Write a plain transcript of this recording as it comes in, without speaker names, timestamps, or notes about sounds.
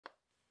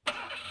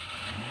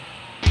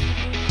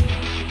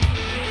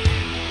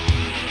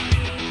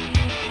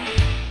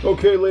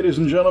Okay, ladies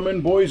and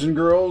gentlemen, boys and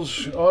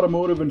girls,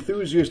 automotive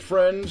enthusiast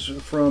friends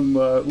from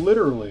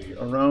literally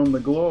around the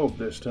globe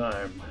this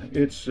time.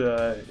 It's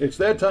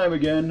that time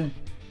again.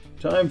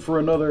 Time for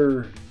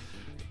another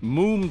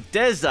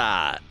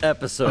Mumteza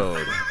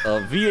episode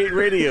of V8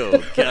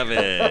 Radio,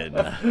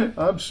 Kevin.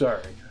 I'm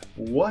sorry.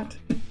 What?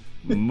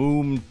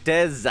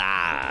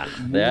 Mumteza.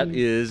 That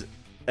is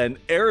an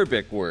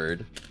Arabic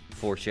word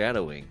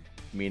foreshadowing,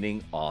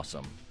 meaning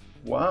awesome.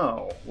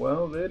 Wow.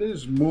 Well, that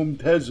is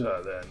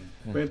Mumteza then.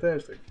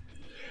 Fantastic.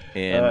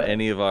 And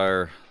any of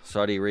our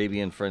Saudi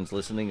Arabian friends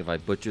listening, if I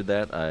butchered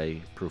that,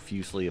 I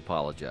profusely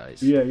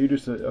apologize. Yeah, you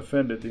just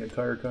offended the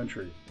entire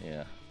country.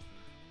 Yeah.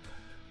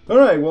 All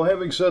right, well,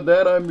 having said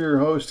that, I'm your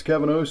host,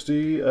 Kevin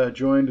Oeste,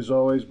 joined as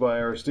always by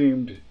our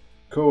esteemed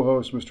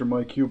co-host, Mr.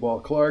 Mike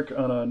Q-Ball Clarke,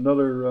 on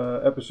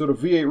another episode of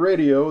V8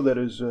 Radio that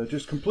is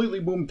just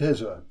completely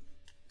Mumteza.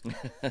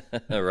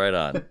 Right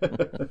on.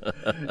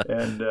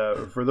 And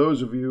for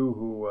those of you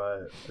who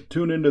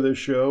tune into this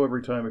show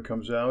every time it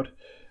comes out,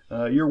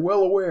 you're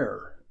well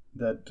aware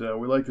that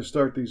we like to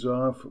start these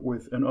off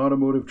with an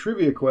automotive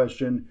trivia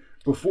question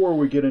before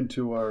we get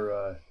into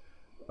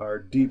our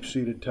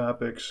deep-seated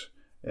topics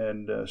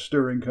and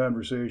stirring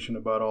conversation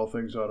about all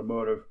things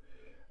automotive.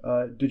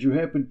 Did you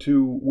happen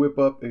to whip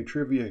up a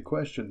trivia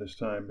question this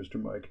time, Mr.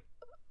 Mike?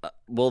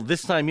 Well,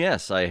 this time,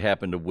 yes, I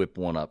happened to whip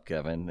one up,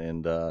 Kevin,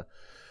 and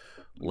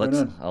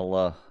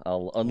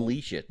I'll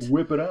unleash it.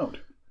 Whip it out.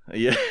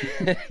 Yeah,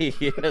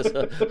 yes.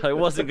 I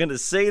wasn't going to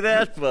say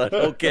that, but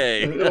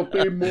okay. It'll be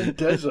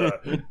Mumteza.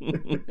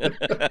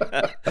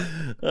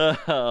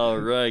 All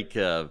right,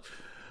 Kev.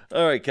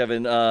 All right,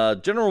 Kevin.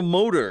 General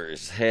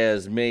Motors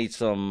has made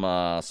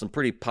some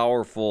pretty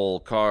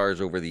powerful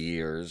cars over the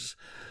years.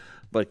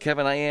 But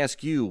Kevin, I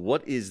ask you,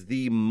 what is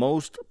the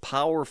most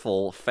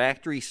powerful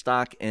factory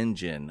stock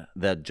engine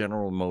that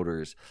General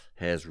Motors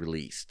has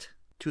released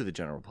to the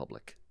general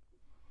public?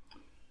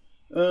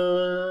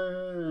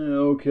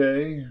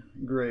 Okay,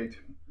 great.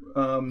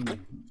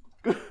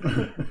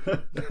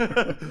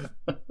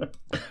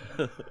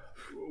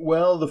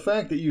 Well, the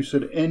fact that you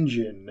said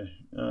engine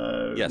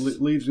yes.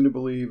 leads me to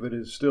believe it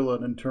is still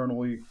an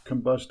internally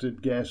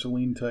combusted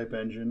gasoline type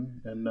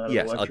engine and not an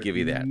Yes, electric I'll give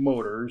you that.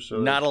 motor.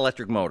 So not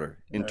electric motor,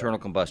 internal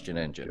combustion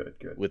engine.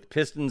 Good. With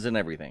pistons and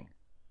everything.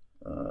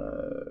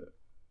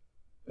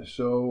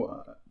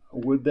 So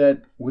would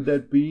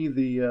that be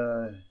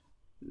the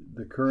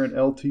current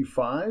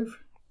LT5,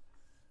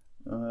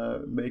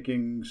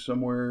 making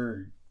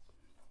somewhere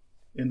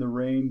in the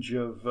range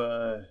of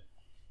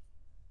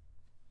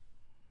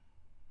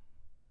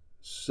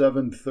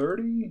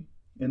 730,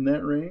 in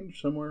that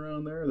range, somewhere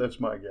around there?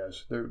 That's my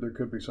guess. There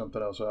could be something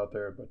else out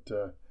there, but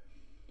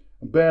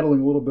I'm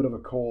battling a little bit of a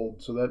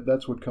cold, so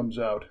that's what comes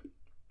out.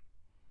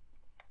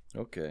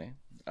 Okay.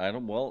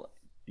 Well,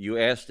 you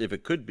asked if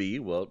it could be.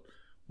 Well,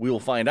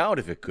 we'll find out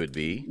if it could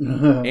be,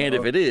 and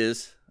if it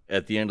is,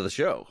 at the end of the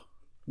show.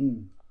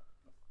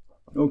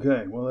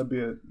 Okay, well, that'd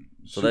be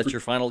So that's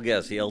your final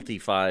guess, the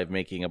LT5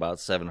 making about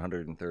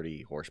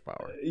 730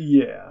 horsepower.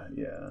 Yeah.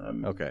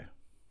 Okay.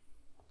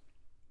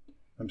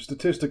 I'm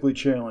statistically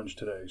challenged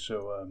today,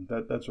 so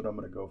that's what I'm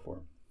going to go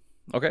for.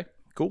 Okay,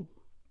 cool.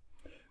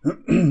 All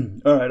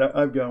right,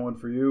 I've got one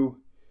for you.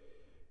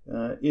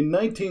 In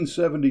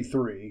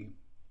 1973,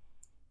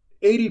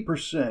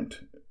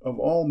 80% of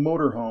all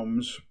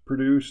motorhomes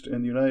produced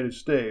in the United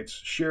States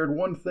shared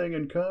one thing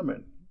in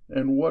common.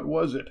 And what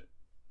was it?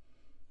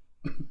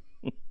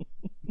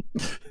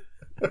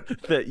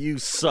 That you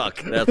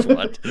suck, that's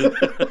what.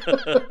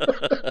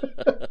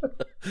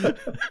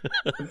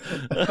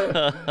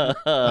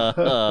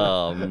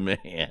 Oh,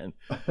 man.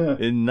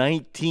 In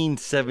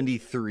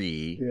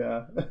 1973,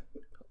 yeah,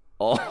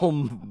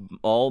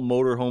 all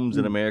motorhomes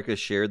in America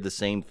shared the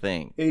same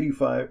thing.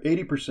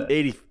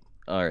 80%.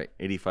 All right,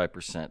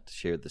 85%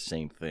 shared the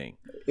same thing.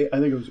 I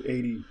think it was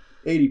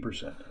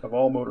 80% of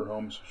all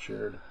motorhomes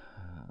shared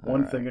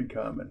one thing in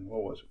common.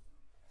 What was it?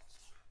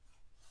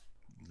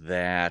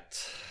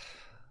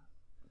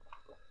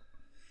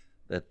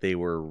 That they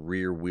were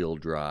rear-wheel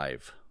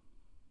drive.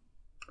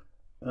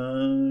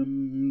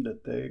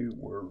 That they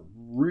were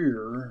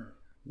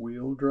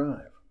rear-wheel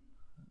drive.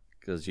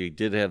 Because you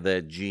did have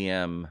that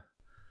GMC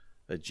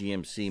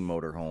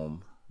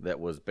motorhome that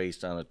was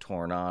based on a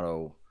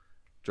Tornado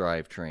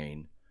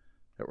drivetrain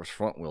that was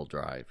front-wheel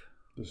drive.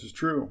 This is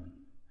true.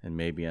 And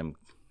maybe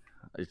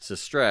it's a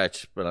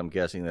stretch, but I'm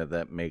guessing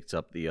that makes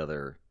up the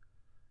other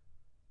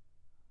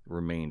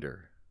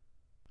remainder.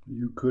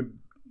 You could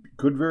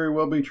very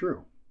well be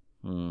true.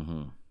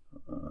 Mm-hmm.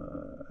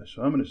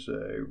 So I'm going to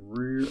say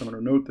rear. I'm going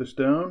to note this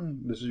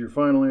down. This is your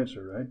final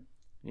answer, right?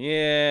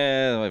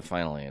 Yeah, my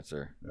final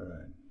answer. All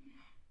right.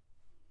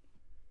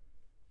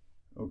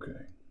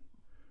 Okay.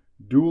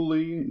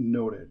 Duly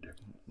noted.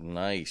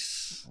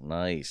 Nice.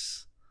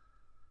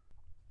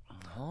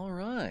 All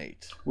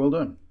right. Well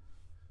done.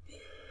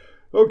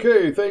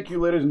 Okay, thank you,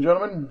 ladies and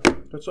gentlemen.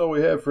 That's all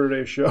we have for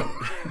today's show.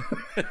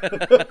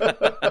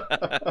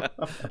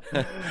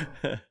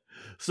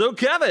 So,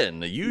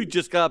 Kevin, you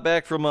just got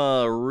back from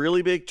a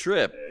really big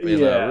trip and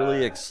a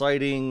really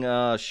exciting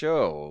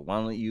show.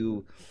 Why don't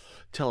you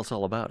tell us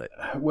all about it?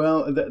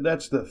 Well,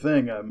 that's the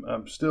thing.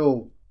 I'm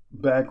still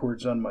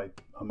backwards on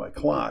my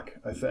clock,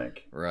 I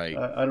think. Right.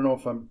 I don't know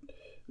if I'm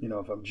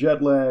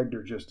jet lagged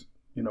or just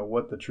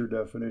what the true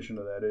definition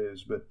of that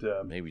is,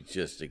 but maybe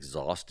just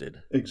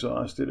exhausted.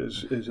 Exhausted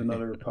is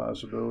another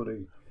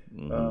possibility.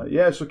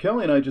 Mm-hmm. So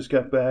Kelly and I just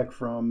got back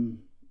from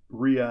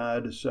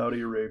Riyadh,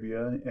 Saudi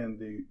Arabia, and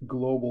the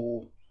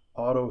Global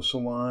Auto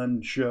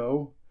Salon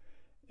show,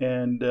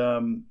 and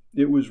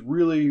it was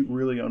really,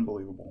 really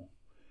unbelievable.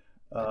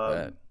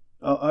 I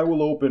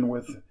will open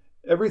with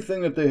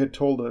everything that they had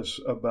told us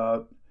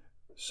about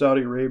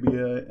Saudi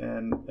Arabia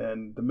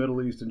and the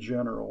Middle East in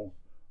general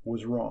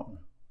was wrong.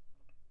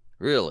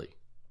 Really?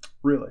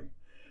 Really.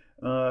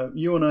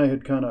 You and I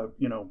had kind of,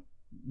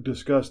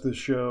 discussed this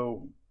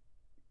show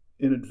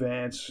in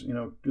advance,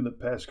 in the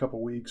past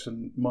couple weeks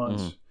and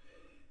months. Mm-hmm.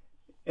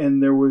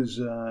 And there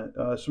was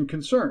some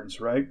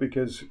concerns, right?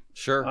 Because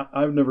sure,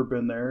 I've never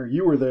been there.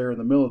 You were there in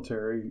the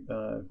military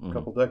a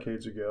couple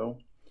decades ago.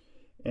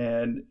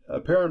 And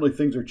apparently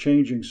things are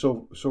changing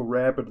so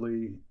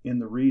rapidly in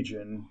the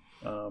region.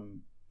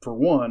 For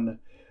one,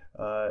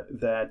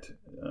 that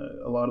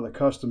a lot of the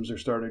customs are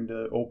starting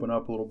to open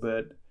up a little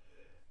bit.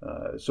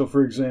 So,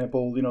 for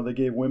example, they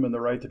gave women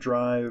the right to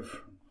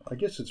drive. I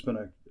guess it's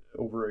been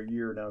over a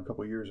year now, a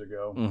couple of years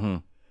ago. Mm-hmm.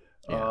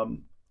 Yeah.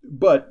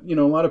 But, a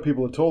lot of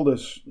people have told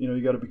us, you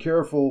got to be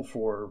careful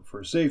for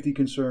safety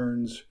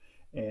concerns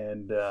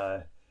and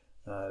that,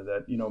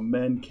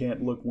 men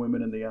can't look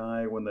women in the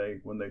eye when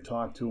they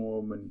talk to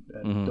them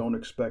and don't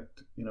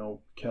expect,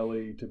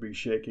 Kelly to be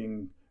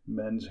shaking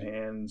men's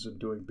hands and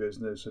doing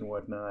business and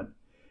whatnot.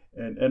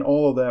 And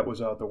all of that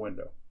was out the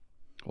window.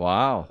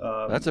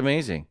 Wow. That's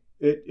amazing.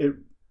 It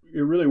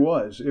really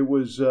was. It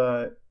was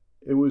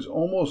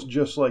almost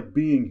just like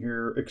being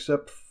here,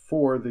 except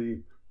for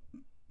the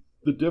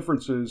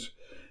differences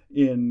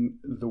in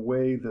the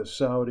way the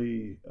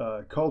Saudi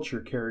culture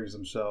carries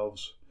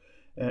themselves.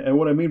 And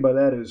what I mean by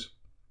that is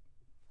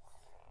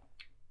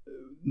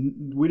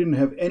we didn't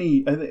have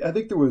any, I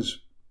think there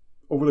was,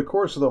 over the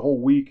course of the whole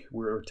week,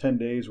 or 10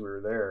 days we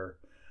were there,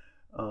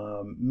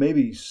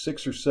 maybe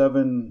 6 or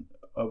 7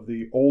 of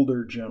the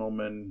older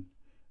gentlemen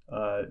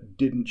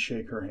didn't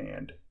shake her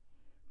hand.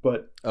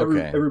 But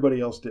everybody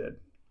else did.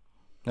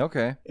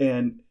 Okay.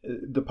 And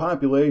the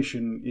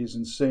population is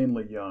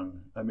insanely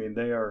young. I mean,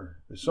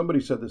 somebody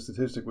said the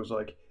statistic was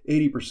like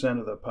 80%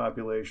 of the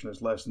population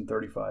is less than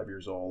 35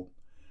 years old.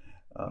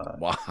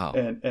 Wow.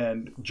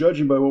 And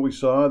judging by what we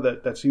saw,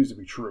 that seems to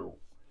be true.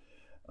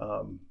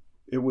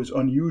 It was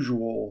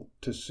unusual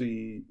to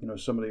see,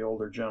 some of the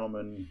older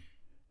gentlemen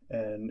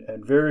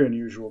and very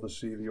unusual to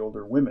see the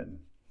older women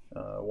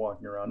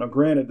walking around. Now,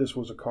 granted, this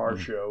was a car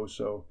show,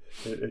 so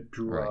it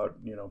drew out,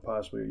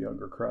 possibly a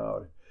younger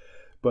crowd.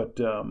 But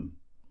the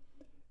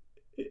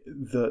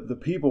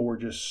people were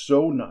just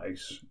so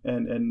nice,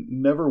 and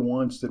never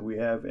once did we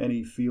have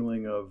any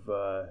feeling of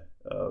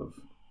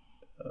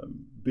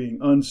being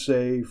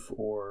unsafe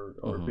or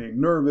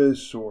being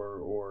nervous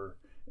or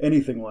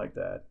anything like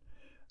that.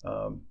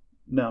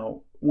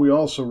 Now, we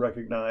also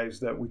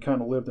recognize that we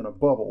kind of lived in a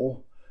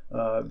bubble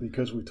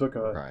because we took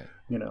a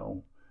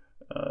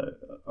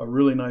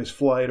really nice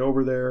flight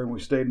over there, and we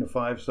stayed in a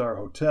 5-star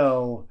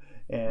hotel.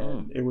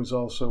 And it was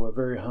also a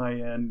very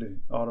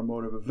high-end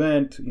automotive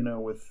event,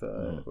 with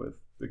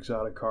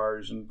exotic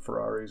cars and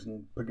Ferraris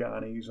and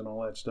Paganis and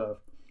all that stuff.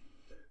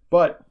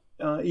 But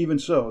even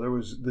so,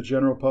 the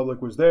general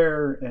public was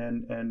there,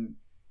 and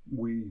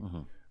we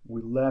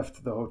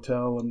left the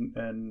hotel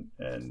and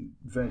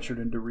ventured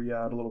into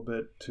Riyadh a little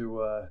bit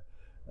to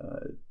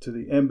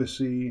the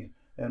embassy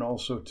and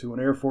also to an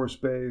Air Force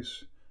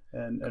base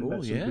and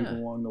met some people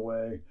along the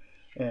way.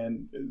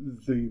 And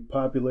the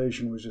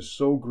population was just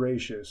so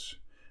gracious.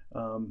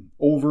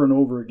 Over and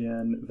over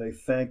again, they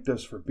thanked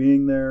us for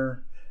being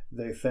there.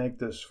 They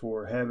thanked us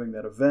for having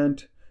that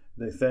event.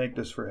 They thanked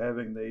us for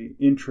having the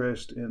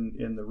interest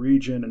in the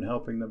region and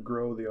helping them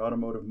grow the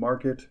automotive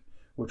market,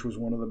 which was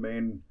one of the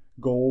main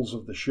goals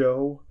of the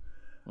show.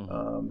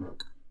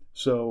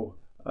 So,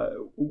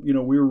 we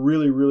were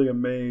really, really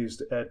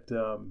amazed at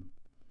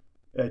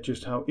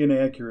just how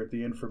inaccurate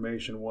the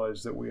information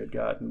was that we had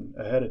gotten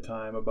ahead of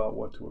time about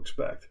what to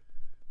expect.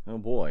 Oh,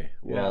 boy.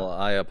 Well,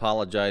 I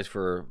apologize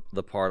for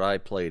the part I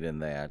played in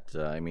that.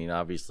 I mean,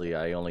 obviously,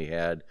 I only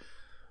had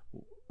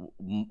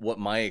what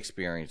my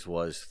experience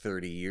was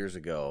 30 years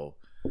ago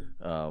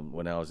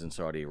when I was in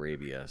Saudi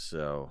Arabia.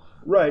 So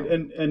right,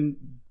 and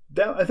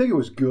that, I think it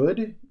was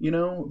good,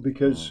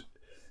 because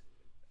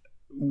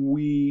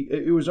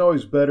it was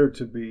always better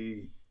to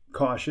be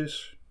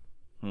cautious,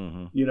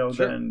 than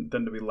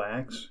to be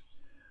lax.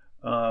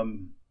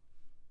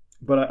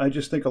 But I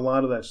just think a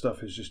lot of that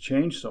stuff has just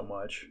changed so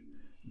much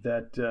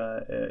that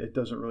it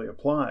doesn't really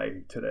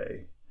apply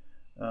today.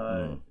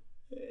 And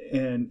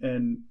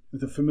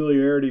the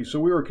familiarity.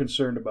 So we were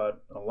concerned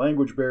about a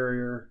language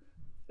barrier.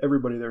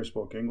 Everybody there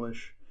spoke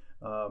English.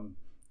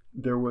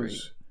 There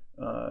was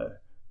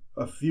a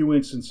a few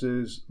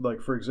instances,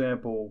 like for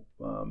example,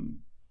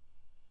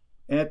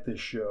 at this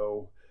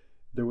show,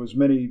 there was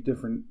many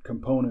different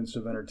components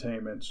of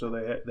entertainment. So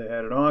they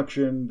had an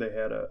auction, they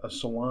had a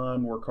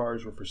salon where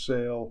cars were for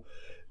sale,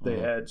 they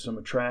had some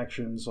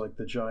attractions like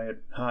the giant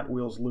Hot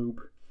Wheels loop.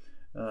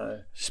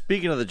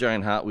 Speaking of the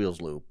giant Hot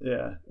Wheels loop,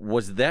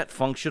 was that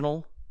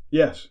functional?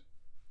 Yes.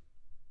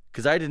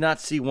 Because I did not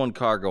see one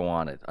car go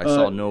on it. I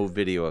saw no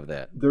video of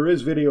that. There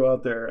is video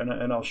out there,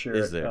 and I'll share it.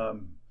 Is there?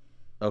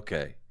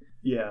 Okay.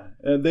 Yeah.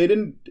 They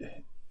didn't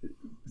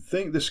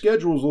think the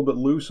schedule was a little bit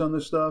loose on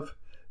this stuff,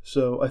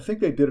 so I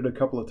think they did it a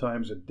couple of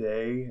times a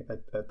day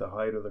at the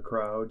height of the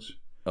crowds.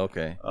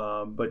 Okay.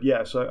 But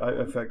yes,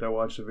 in fact, I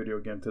watched the video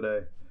again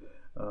today.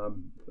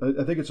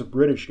 I think it's a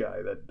British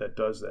guy that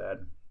does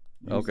that.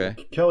 Okay.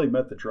 Kelle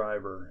met the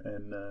driver,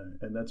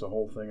 and that's a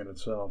whole thing in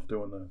itself,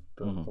 doing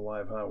the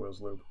live Hot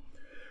Wheels loop.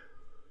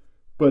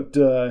 But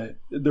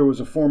there was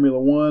a Formula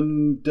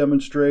One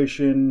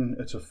demonstration.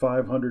 It's a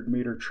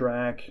 500-meter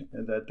track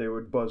that they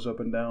would buzz up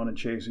and down and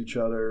chase each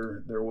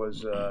other. There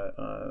was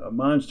a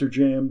Monster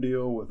Jam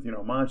deal with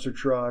monster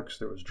trucks.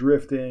 There was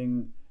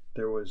drifting.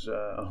 There was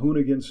a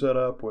Hoonigan set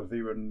up with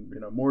even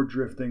more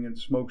drifting and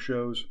smoke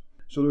shows.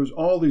 So there was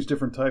all these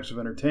different types of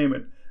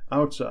entertainment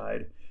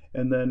outside,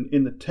 and then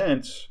in the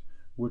tents,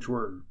 which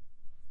were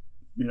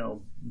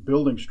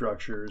building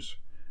structures.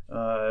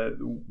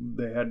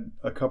 They had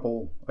a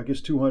couple, I guess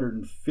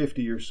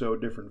 250 or so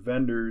different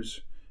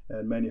vendors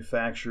and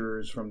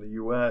manufacturers from the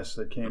U.S.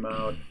 that came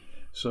out.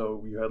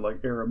 So you had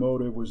like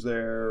Automotive was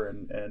there,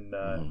 and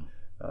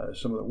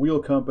some of the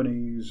wheel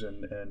companies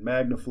and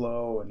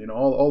Magnaflow, and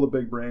all the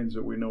big brands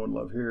that we know and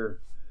love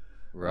here.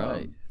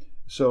 Right.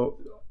 So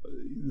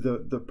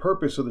the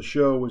purpose of the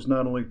show was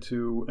not only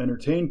to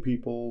entertain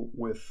people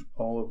with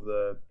all of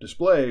the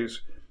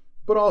displays,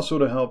 but also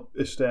to help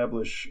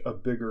establish a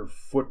bigger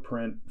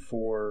footprint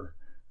for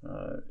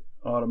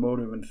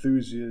automotive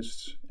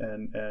enthusiasts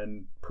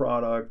and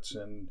products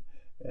and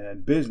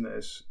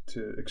business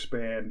to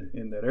expand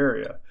in that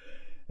area.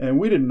 And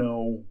we didn't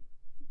know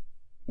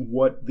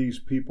what these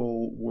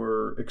people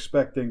were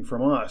expecting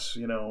from us,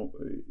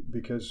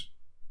 because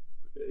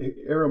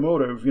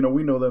Automotive,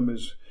 we know them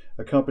as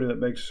a company that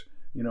makes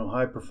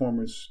high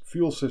performance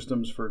fuel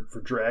systems for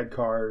drag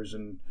cars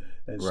and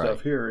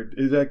stuff here.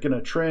 Is that going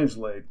to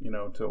translate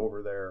to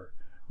over there?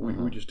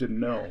 We just didn't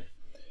know.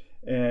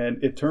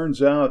 And it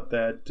turns out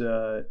that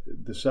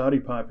the Saudi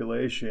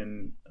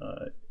population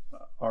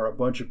are a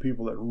bunch of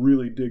people that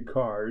really dig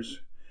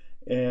cars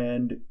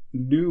and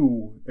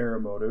knew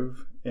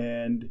Automotive.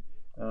 And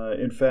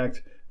in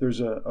fact,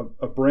 there's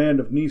a brand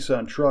of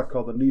Nissan truck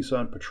called the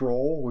Nissan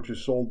Patrol, which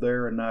is sold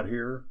there and not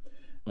here.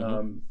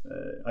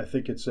 I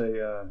think it's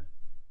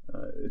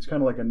it's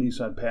kind of like a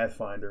Nissan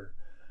Pathfinder.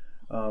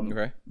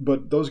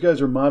 But those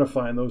guys are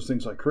modifying those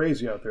things like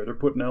crazy out there. They're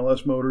putting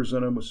LS motors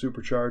in them with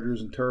superchargers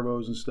and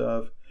turbos and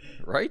stuff.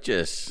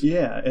 Righteous.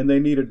 Yeah, and they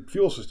needed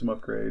fuel system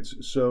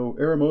upgrades. So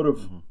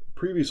Automotive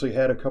previously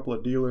had a couple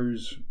of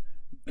dealers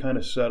kind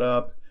of set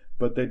up,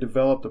 but they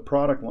developed a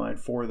product line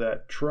for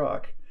that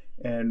truck.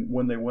 And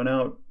when they went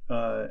out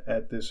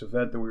at this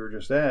event that we were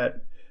just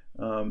at,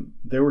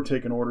 they were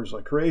taking orders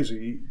like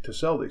crazy to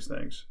sell these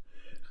things.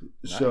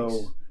 Nice.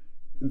 So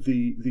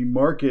the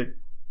market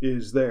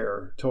is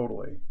there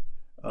totally.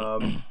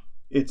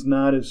 It's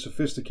not as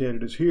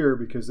sophisticated as here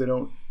because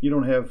you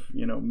don't have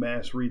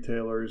mass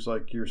retailers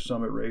like your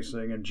Summit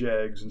Racing and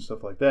Jegs and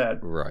stuff like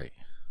that. Right.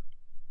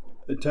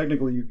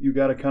 Technically, you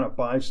got to kind of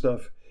buy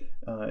stuff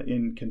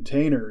in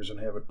containers and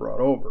have it brought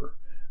over,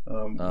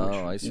 which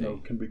I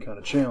see. Can be kind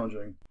of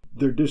challenging.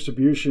 Their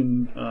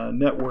distribution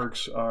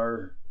networks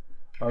are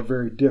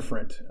very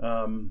different.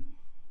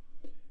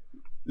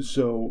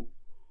 So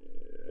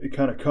it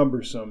kind of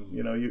cumbersome.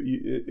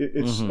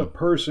 It's a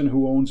person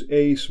who owns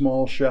a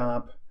small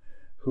shop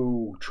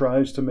who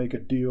tries to make a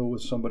deal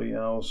with somebody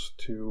else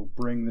to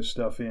bring the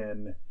stuff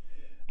in.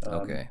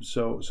 Okay.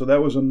 So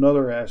that was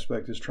another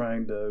aspect, is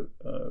trying to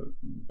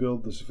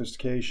build the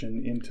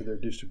sophistication into their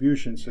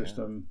distribution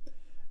system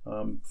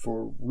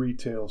for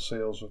retail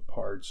sales of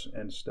parts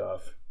and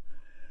stuff.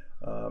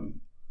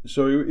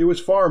 So it was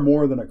far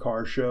more than a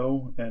car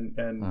show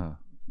and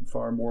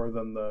far more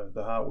than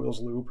the Hot Wheels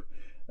loop.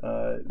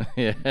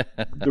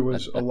 There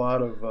was a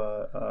lot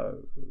of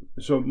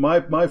so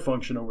my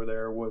function over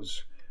there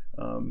was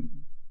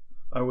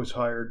I was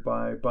hired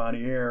by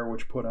Bonnie Air,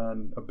 which put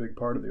on a big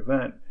part of the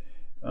event,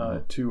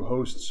 to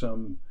host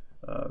some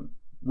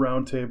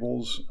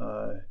roundtables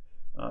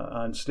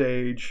on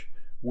stage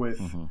with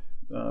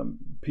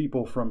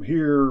people from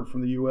here,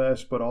 from the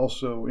U.S., but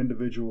also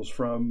individuals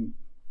from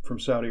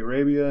Saudi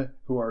Arabia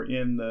who are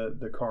in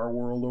the car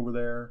world over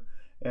there,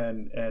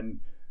 and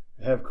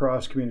have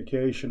cross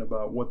communication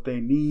about what they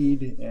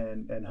need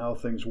and how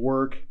things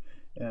work,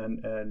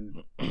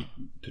 and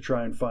to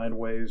try and find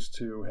ways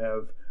to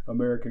have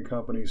American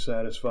companies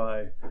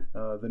satisfy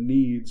the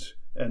needs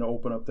and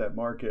open up that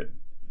market.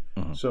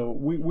 So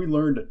we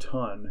learned a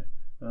ton.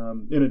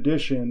 In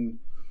addition,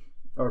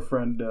 our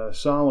friend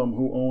Salam,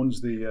 who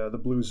owns the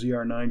blue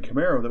ZR9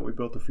 Camaro that we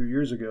built a few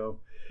years ago,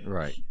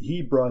 Right.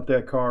 He brought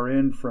that car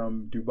in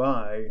from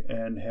Dubai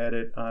and had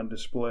it on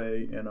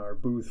display in our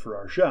booth for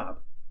our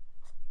shop.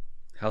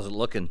 How's it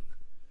looking?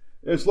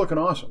 It's looking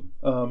awesome.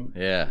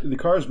 Yeah. The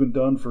car's been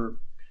done for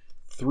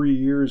 3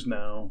 years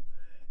now,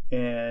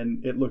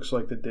 and it looks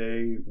like the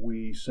day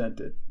we sent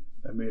it.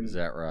 I mean, is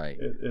that right?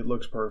 It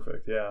looks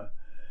perfect. Yeah.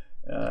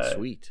 That's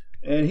sweet.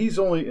 And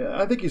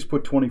I think he's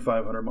put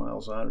 2,500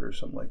 miles on it or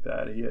something like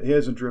that. He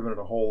hasn't driven it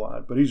a whole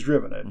lot, but he's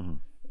driven it. Mm-hmm.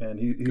 And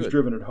he's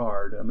driven it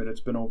hard. I mean, it's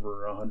been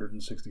over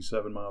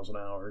 167 miles an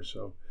hour,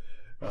 so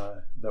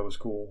that was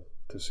cool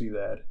to see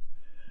that.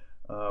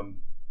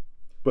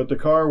 But the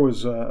car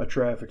was a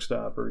traffic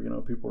stopper. You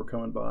know, people were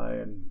coming by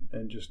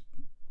and just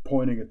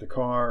pointing at the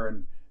car.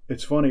 And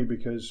it's funny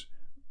because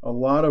a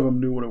lot of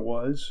them knew what it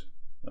was.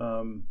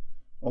 A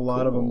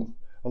lot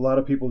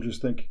of people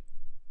just think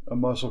a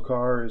muscle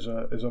car is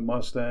a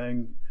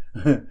Mustang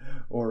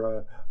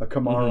or a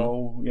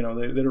Camaro. Mm-hmm. You know,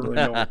 they didn't really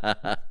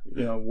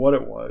know what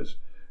it was.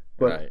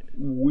 But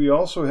we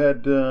also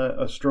had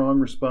a strong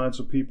response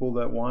of people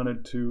that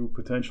wanted to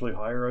potentially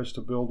hire us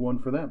to build one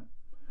for them.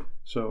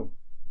 So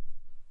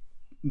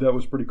that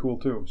was pretty cool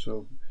too.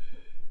 So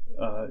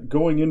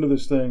going into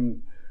this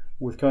thing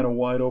with kind of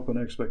wide open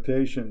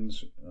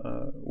expectations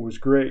was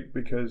great,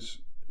 because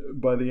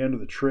by the end of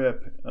the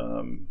trip,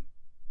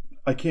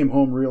 I came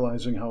home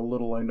realizing how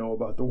little I know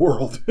about the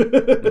world.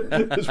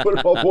 That's what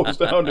it all boils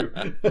down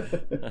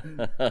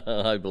to.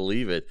 I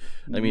believe it.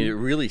 I mean, it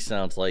really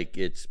sounds like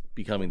it's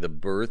becoming the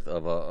birth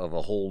of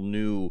a whole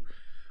new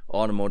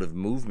automotive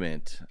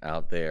movement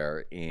out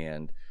there,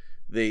 and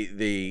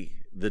the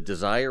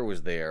desire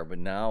was there, but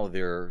now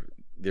they're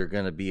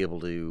going to be able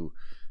to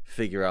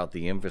figure out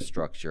the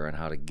infrastructure and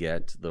how to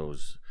get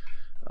those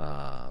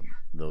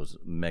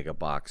mega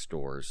box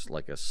stores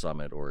like a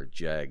Summit or a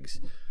Jegs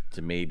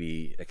to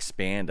maybe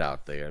expand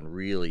out there and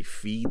really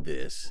feed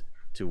this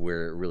to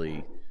where it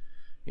really,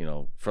 you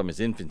know, from its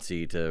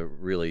infancy to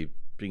really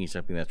being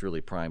something that's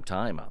really prime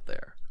time out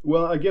there.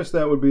 Well, I guess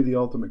that would be the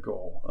ultimate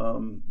goal.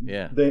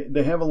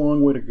 They have a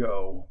long way to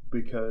go,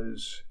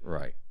 because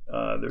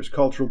there's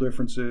cultural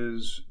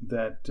differences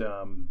that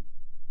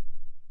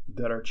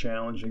are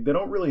challenging. They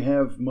don't really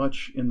have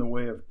much in the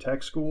way of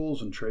tech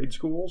schools and trade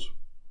schools.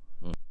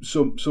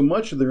 So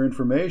much of their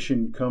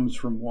information comes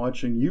from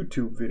watching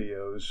YouTube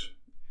videos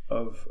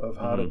of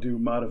how to do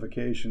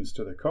modifications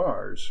to the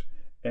cars.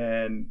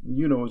 And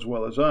you know as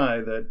well as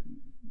I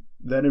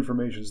that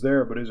information's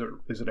there, but is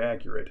it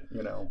accurate,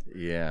 you know?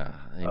 Yeah.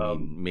 I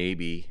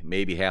mean,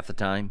 maybe half the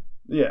time.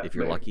 Yeah. If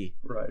you're lucky.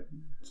 Right.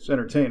 It's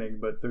entertaining,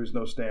 but there's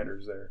no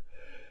standards there.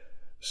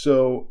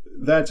 So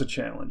that's a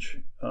challenge.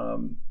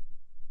 The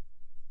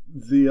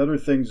other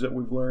things that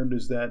we've learned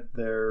is that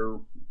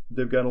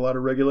they've got a lot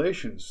of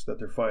regulations that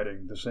they're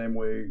fighting the same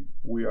way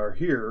we are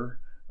here.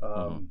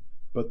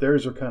 But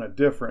theirs are kind of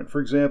different. For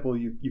example,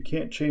 you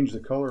can't change the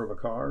color of a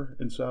car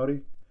in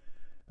Saudi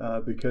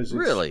because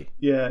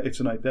it's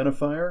an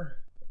identifier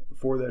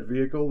for that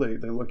vehicle. They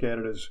look at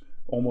it as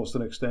almost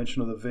an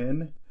extension of the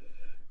VIN.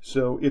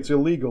 So it's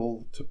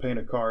illegal to paint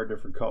a car a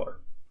different color.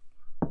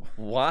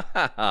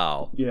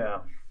 Wow.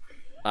 Yeah.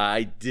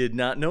 I did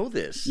not know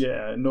this.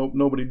 Yeah,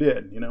 nobody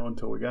did,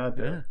 until we got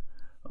there.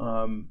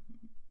 Yeah.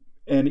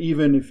 And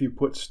even if you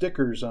put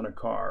stickers on a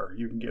car,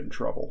 you can get in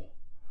trouble.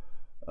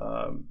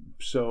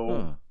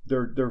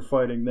 They're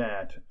fighting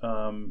that.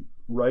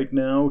 Right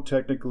now,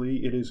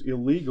 technically, it is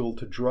illegal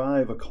to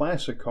drive a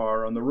classic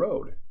car on the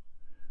road.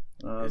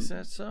 Is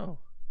that so?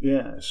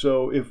 Yeah.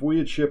 So if we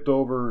had shipped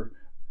over,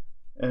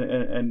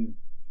 and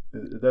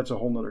that's a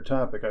whole nother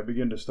topic. I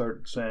begin to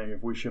start saying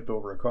if we shipped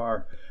over a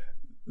car,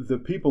 the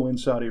people in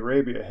Saudi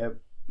Arabia have,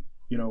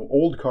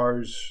 old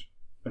cars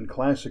and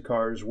classic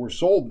cars were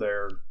sold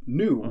there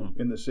new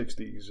in the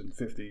 60s and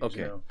 50s.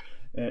 Okay.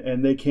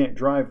 And they can't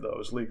drive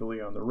those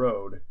legally on the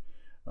road.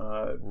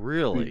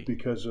 Really?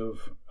 Because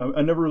of,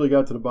 I never really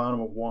got to the bottom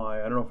of why.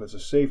 I don't know if it's a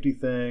safety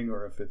thing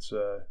or if it's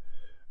a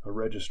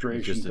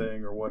registration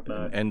thing or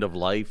whatnot. An end of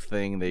life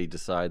thing. They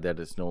decide that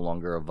it's no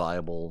longer a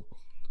viable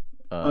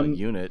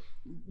unit.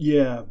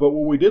 Yeah, but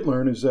what we did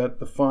learn is that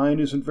the fine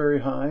isn't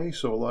very high,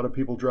 so a lot of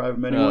people drive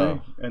them anyway,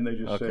 and they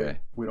just say,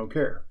 we don't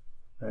care.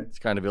 Right? It's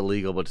kind of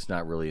illegal, but it's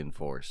not really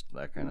enforced,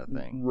 that kind of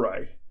thing.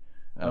 Right.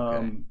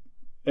 Okay.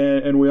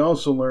 And we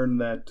also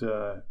learned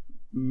that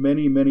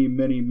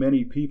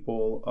many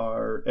people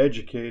are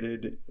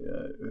educated,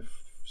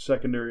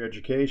 secondary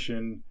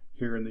education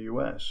here in the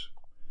U.S.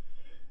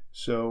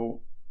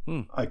 So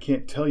I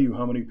can't tell you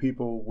how many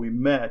people we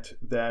met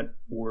that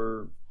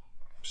were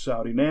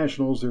Saudi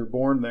nationals. They were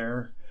born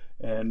there,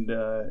 and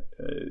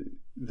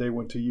they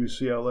went to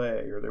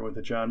UCLA, or they went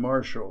to John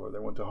Marshall, or they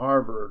went to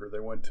Harvard, or they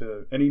went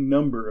to any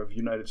number of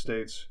United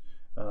States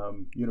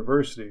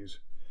universities.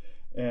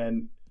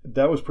 And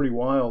that was pretty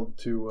wild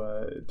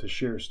to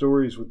share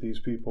stories with these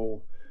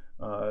people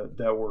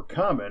that were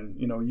common,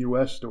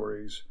 U.S.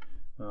 stories,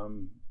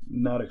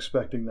 not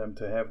expecting them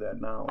to have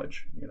that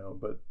knowledge,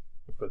 but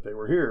they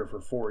were here for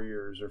 4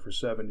 years or for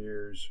 7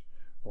 years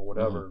or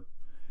whatever.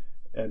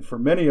 And for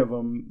many of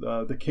them,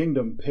 the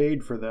kingdom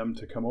paid for them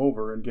to come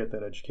over and get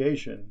that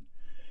education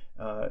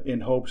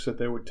in hopes that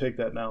they would take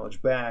that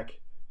knowledge back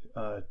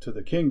to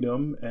the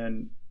kingdom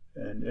and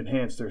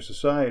enhance their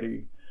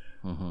society.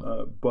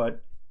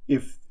 But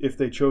if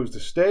they chose to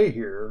stay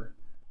here,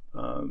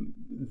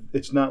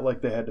 it's not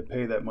like they had to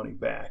pay that money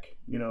back.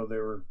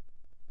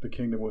 The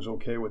kingdom was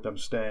okay with them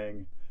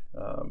staying,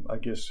 I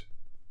guess,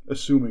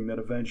 assuming that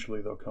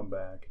eventually they'll come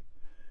back.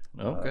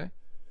 Okay.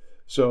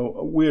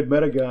 So we had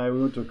met a guy.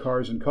 We went to a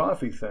Cars and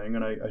Coffee thing,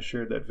 and I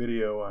shared that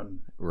video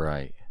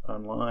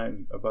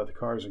online about the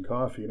Cars and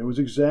Coffee, and it was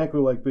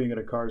exactly like being at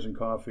a Cars and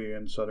Coffee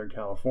in Southern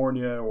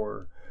California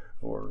or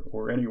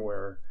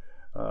anywhere.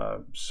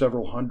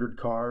 Several hundred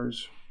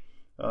cars.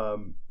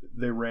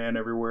 They ran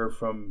everywhere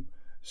from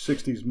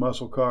 60s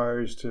muscle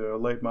cars to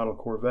late model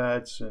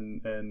Corvettes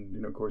and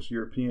of course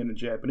European and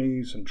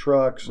Japanese and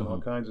trucks and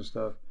all kinds of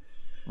stuff.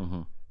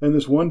 And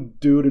this one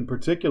dude in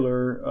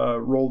particular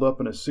rolled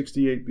up in a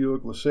 68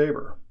 Buick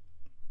LeSabre.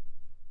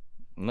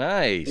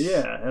 Nice.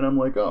 Yeah, and I'm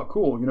like, oh,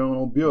 cool, an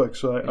old Buick.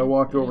 So I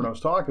walked over and I was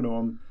talking to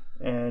him,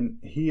 and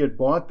he had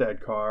bought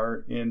that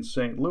car in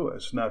St.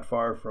 Louis, not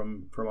far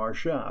from our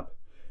shop,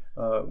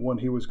 when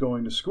he was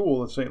going to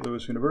school at St.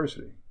 Louis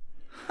University.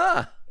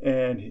 Huh.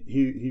 And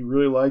he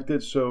really liked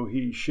it, so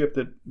he shipped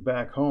it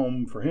back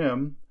home for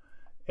him.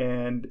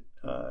 And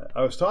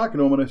I was talking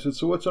to him, and I said,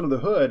 so what's under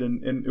the hood?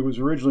 And it was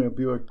originally a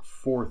Buick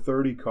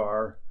 430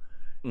 car,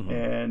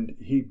 and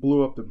he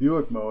blew up the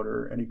Buick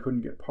motor, and he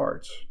couldn't get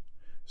parts.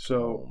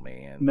 So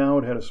now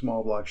it had a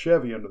small block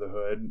Chevy under the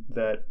hood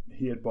that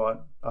he had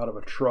bought out of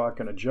a truck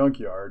in a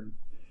junkyard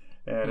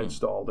and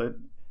installed it.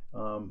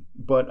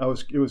 But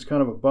it was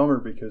kind of a bummer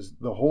because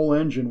the whole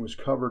engine was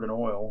covered in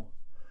oil,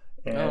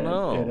 and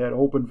it had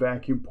open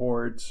vacuum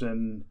ports,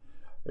 and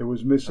it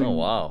was missing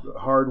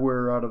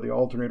hardware out of the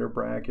alternator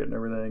bracket and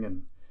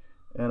everything.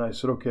 And I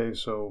said, okay,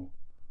 so,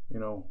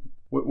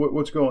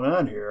 what's going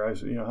on here? I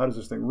said, how does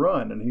this thing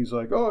run? And he's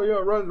like, oh, yeah,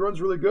 it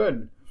runs really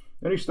good.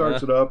 And he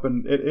starts it up,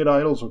 and it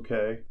idles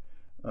okay.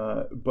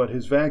 But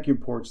his vacuum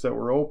ports that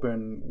were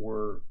open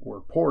were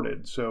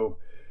ported. So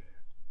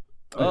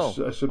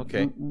I said,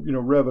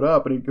 rev it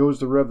up. And he goes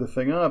to rev the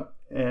thing up,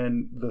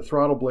 and the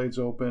throttle blade's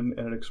open,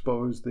 and it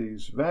exposed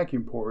these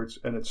vacuum ports,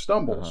 and it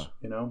stumbles,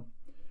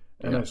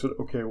 And I said,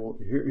 okay, well,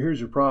 here's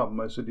your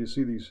problem. I said, do you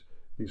see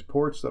these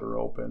ports that are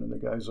open? And the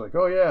guy's like,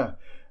 oh, yeah.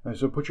 And I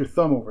said, put your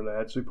thumb over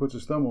that. So he puts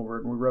his thumb over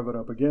it, and we rev it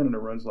up again, and it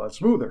runs a lot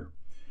smoother.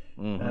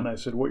 And I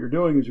said, what you're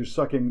doing is you're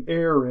sucking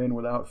air in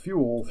without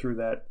fuel through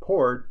that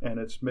port, and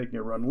it's making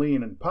it run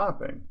lean and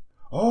popping.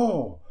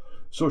 Oh,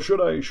 so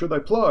should I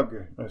plug?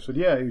 I said,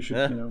 yeah, you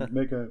should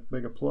make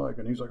a plug.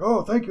 And he's like,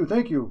 oh, thank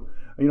you.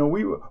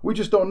 We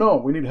just don't know.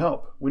 We need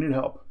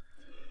help.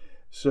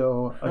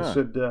 So I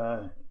said,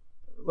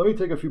 let me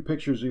take a few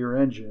pictures of your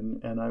engine,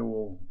 and I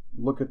will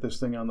look at this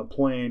thing on the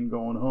plane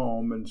going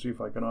home and see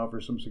if I can offer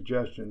some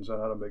suggestions on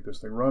how to make this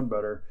thing run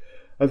better.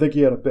 I think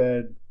he had a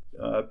bad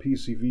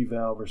PCV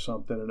valve or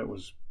something, and it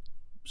was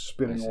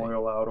spitting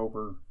oil out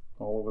all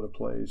over the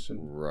place.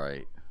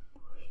 And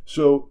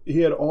so he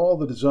had all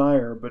the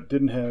desire, but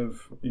didn't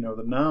have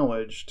the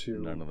knowledge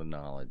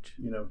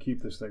to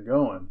keep this thing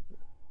going.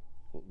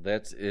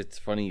 It's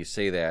funny you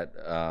say that,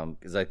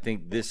 because I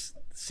think this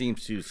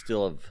seems to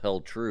still have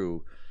held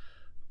true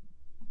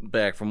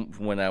back from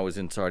when I was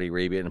in Saudi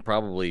Arabia, and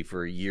probably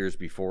for years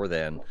before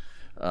then.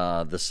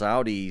 The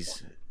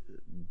Saudis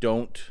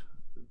don't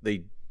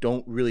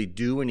really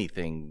do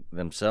anything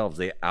themselves.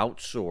 They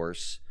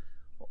outsource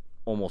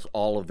almost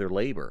all of their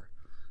labor,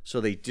 so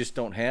they just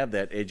don't have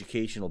that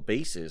educational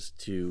basis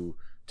to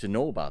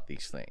know about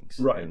these things.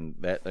 Right. And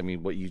that,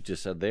 what you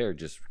just said there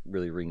just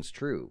really rings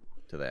true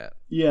to that.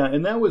 Yeah,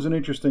 and that was an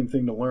interesting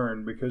thing to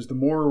learn, because the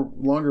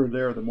longer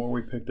there, the more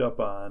we picked up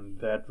on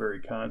that very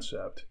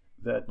concept.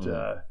 That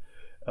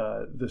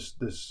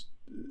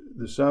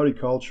the Saudi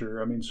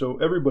culture. So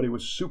everybody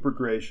was super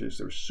gracious.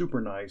 They were super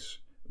nice,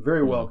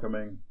 very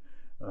welcoming,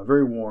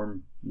 very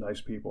warm,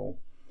 nice people.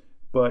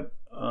 But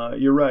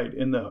you're right.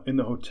 In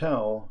the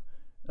hotel,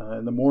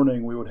 in the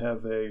morning, we would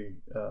have a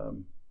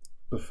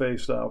buffet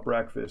style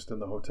breakfast in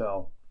the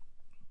hotel.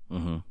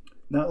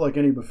 Not like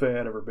any buffet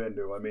I'd ever been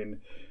to.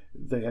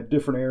 They had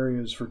different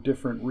areas for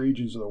different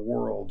regions of the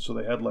world. So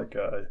they had like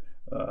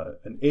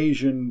an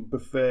Asian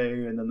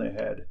buffet, and then they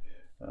had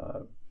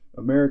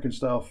American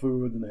style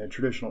food, and they had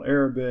traditional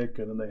Arabic,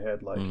 and then they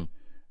had like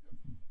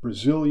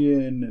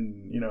Brazilian,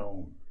 and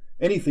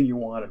anything you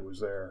wanted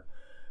was there.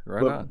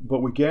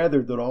 But we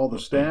gathered that all the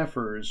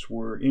staffers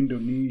were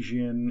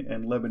Indonesian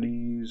and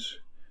Lebanese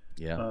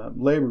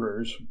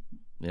laborers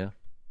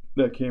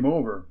that came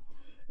over,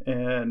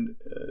 and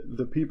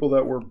the people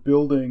that were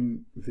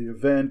building the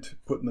event,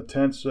 putting the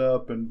tents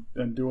up and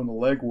doing the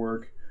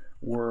legwork,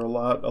 were a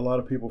lot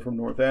of people from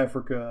North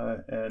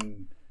Africa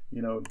and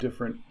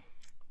different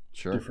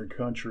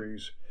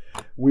countries.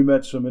 We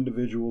met some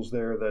individuals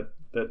there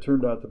that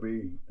turned out to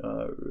be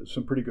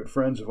some pretty good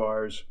friends of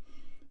ours.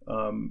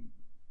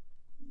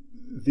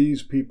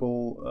 these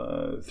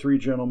people, three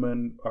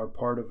gentlemen, are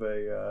part of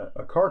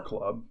a car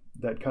club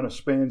that kind of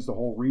spans the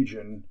whole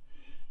region,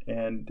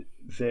 and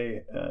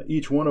they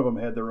each one of them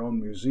had their own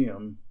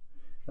museum,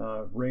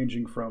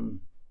 ranging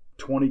from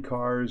 20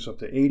 cars up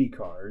to 80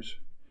 cars.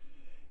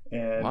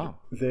 And wow,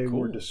 they cool.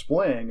 were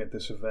displaying at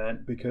this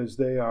event because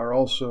they are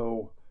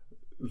also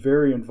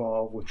very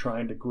involved with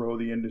trying to grow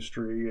the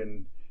industry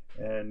and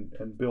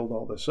build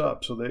all this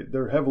up. So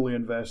they're heavily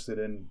invested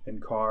in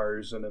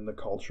cars and in the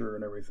culture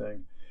and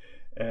everything.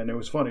 And it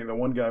was funny. The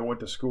one guy went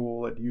to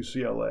school at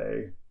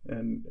UCLA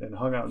and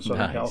hung out in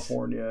Southern Nice.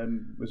 California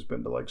and has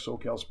been to like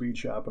SoCal Speed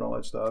Shop and all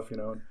that stuff, you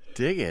know.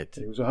 Dig it.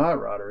 He was a hot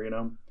rodder, you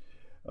know.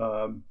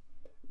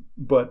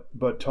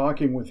 But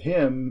talking with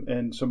him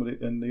and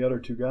the other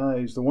two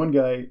guys, the one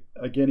guy,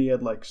 again, he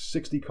had like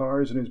 60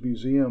 cars in his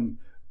museum,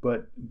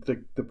 but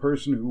the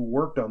person who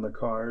worked on the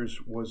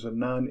cars was a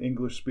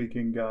non-English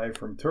speaking guy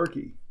from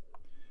Turkey.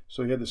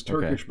 So he had this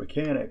Turkish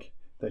mechanic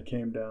that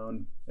came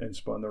down and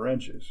spun the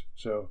wrenches.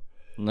 So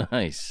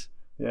nice.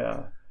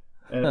 yeah.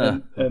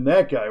 And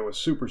that guy was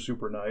super,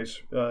 super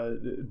nice.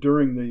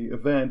 During the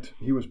event,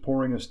 he was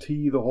pouring us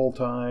tea the whole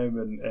time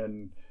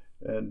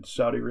and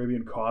Saudi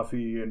Arabian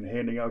coffee and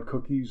handing out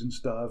cookies and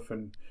stuff.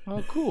 And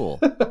oh, cool.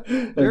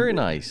 Very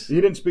nice. He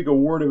didn't speak a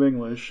word of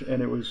English,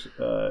 and it was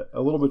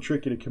a little bit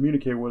tricky to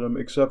communicate with him,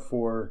 except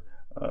for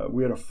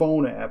we had a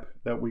phone app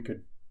that we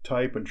could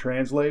type and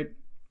translate.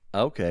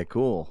 Okay,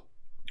 cool.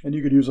 And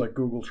you could use like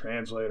Google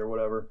Translate or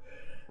whatever.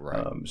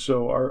 Right.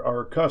 So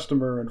our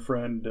customer and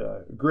friend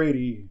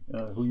Grady,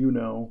 who you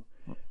know,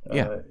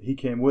 he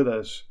came with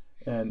us,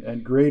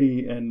 and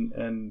Grady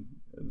and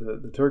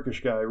the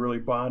Turkish guy really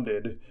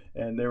bonded,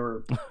 and they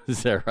were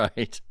is that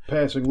right?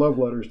 Passing love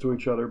letters to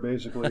each other,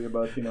 basically,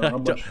 about, you know, how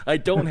much. I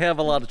don't have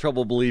a lot of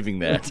trouble believing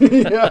that.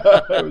 Yeah,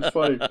 it was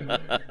funny.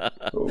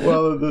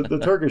 Well, the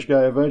Turkish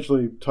guy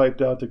eventually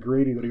typed out to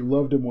Grady that he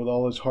loved him with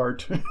all his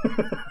heart.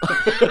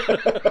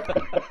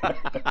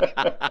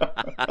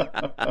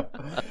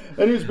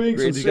 And he was being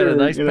Grady's sincere. got a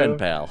nice pen pen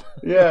pal.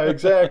 Yeah,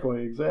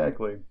 exactly.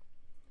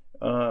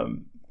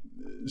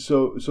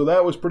 So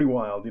that was pretty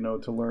wild, you know,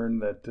 to learn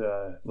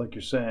that, like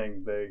you're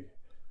saying,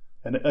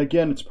 and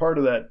again, it's part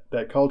of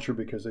that culture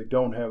because they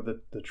don't have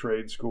the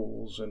trade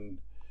schools, and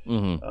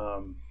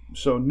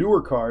so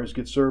newer cars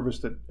get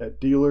serviced at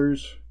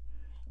dealers,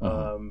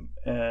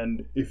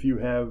 and if you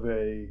have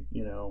a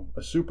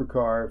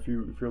supercar, if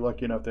you're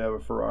lucky enough to have a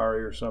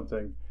Ferrari or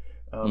something,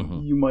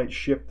 you might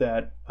ship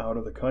that out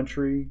of the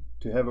country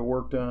to have it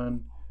worked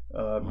on,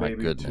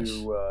 maybe goodness.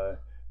 to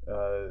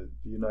the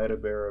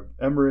United Arab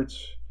Emirates.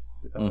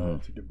 To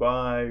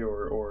Dubai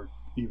or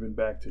even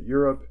back to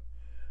Europe.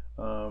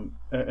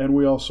 And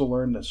we also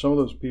learned that some of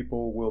those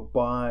people will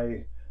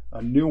buy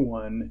a new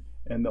one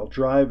and they'll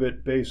drive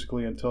it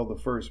basically until the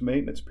first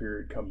maintenance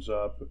period comes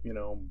up, you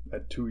know,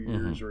 at 2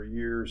 years or a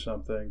year or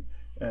something,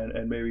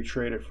 and maybe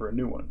trade it for a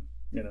new one,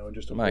 you know, and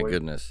just avoid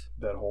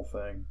that whole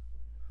thing.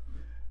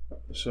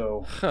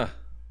 So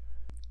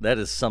that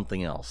is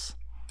something else.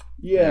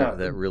 Yeah,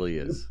 that really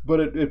is.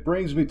 But it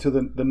brings me to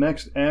the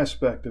next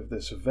aspect of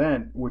this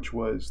event, which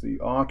was the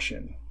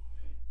auction,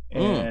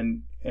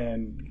 and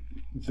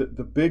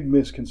the big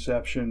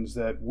misconceptions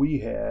that we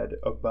had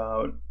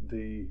about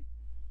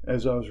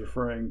as I was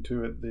referring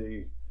to it,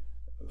 the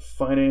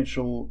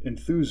financial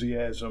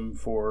enthusiasm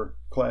for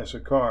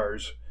classic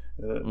cars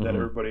that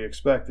everybody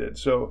expected.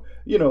 So,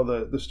 you know,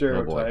 the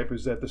stereotype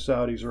is that the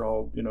Saudis are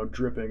all, you know,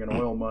 dripping in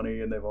oil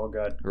money and they've all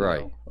got you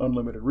know,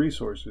 unlimited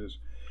resources.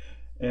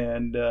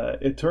 And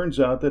it turns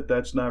out that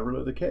that's not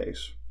really the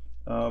case.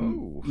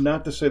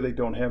 Not to say they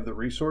don't have the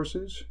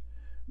resources,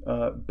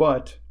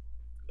 but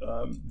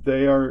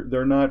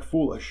they're not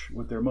foolish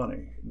with their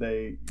money.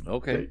 They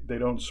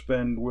don't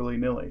spend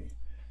willy-nilly.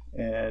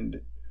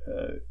 And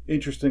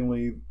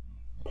interestingly,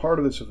 part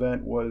of this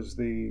event was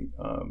the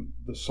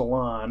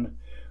salon,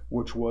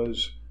 which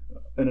was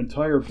an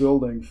entire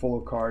building full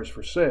of cars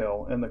for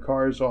sale, and the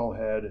cars all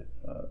had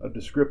a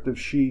descriptive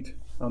sheet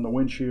on the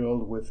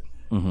windshield with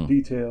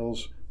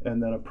details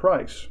and then a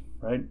price,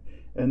 right?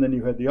 And then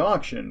you had the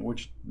auction,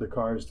 which the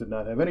cars did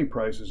not have any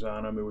prices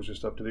on them. It was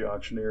just up to the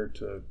auctioneer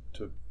to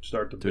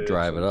start the bids. To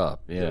drive it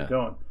up, yeah. Get it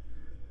going.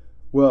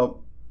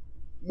 Well,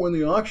 when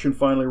the auction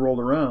finally rolled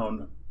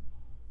around,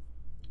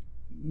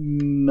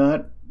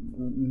 none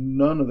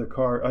of the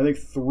cars, I think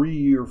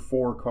 3 or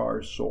 4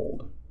 cars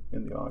sold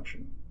in the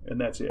auction,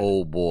 and that's it.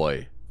 Oh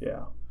boy.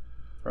 Yeah.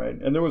 Right.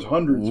 And there was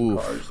hundreds of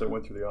cars that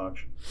went through the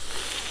auction.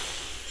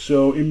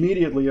 So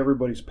immediately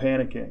everybody's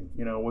panicking,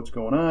 you know, what's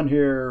going on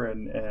here?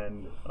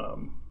 And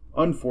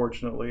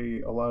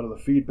unfortunately, a lot of the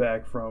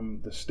feedback from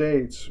the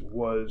States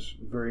was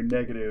very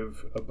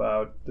negative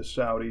about the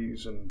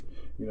Saudis and,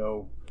 you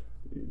know,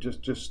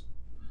 just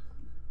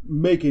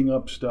making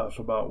up stuff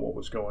about what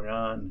was going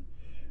on.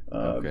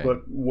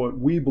 But what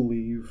we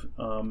believe,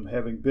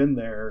 having been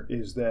there,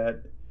 is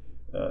that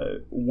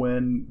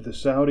when the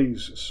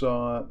Saudis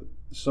saw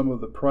some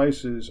of the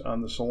prices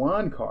on the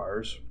salon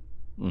cars,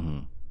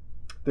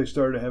 they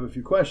started to have a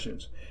few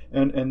questions.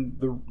 And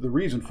the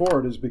reason for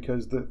it is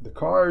because the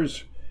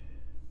cars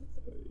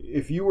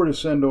if you were to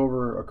send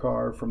over a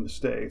car from the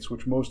States,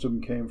 which most of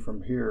them came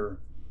from here,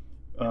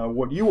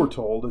 what you were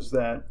told is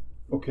that,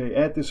 okay,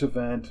 at this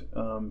event,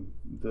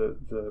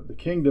 the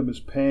kingdom is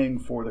paying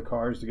for the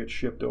cars to get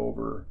shipped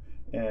over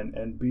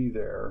and be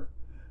there,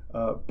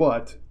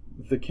 but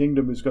the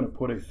kingdom is going to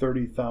put a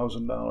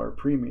 $30,000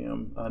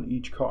 premium on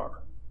each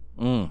car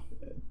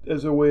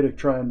as a way to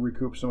try and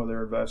recoup some of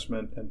their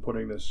investment and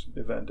putting this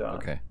event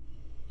on.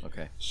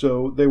 Okay.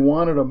 So they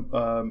wanted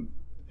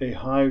a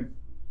high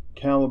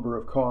caliber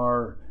of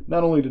car,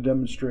 not only to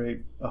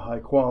demonstrate a high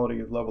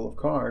quality level of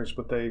cars,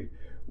 but they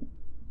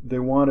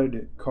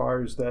wanted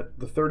cars that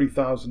the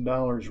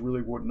 $30,000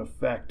 really wouldn't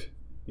affect,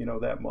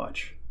 that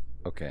much.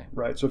 Okay.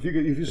 Right. So if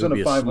you send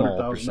a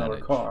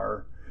 $500,000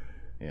 car,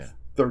 yeah,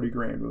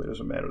 $30,000 really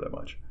doesn't matter that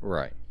much.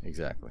 Right.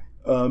 Exactly.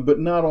 But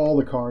not all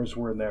the cars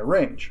were in that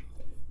range,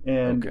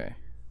 and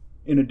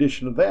in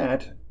addition to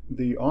that,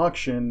 the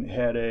auction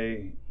had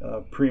a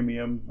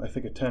premium, I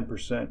think a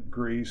 10%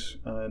 grease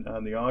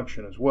on the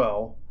auction as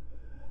well.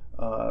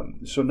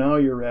 So now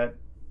you're at,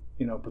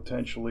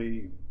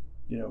 potentially,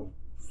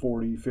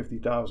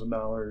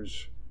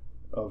 $40,000-$50,000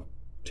 of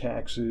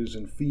taxes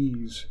and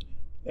fees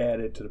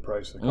added to the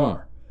price of the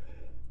car.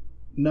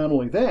 Not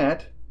only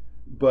that,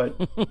 but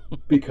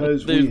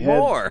because there's we had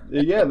more.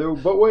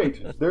 But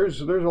wait,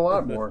 there's a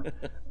lot more.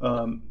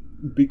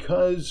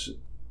 Because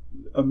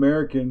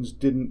Americans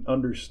didn't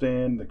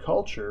understand the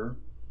culture,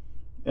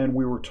 and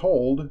we were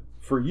told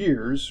for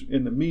years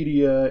in the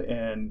media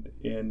and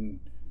in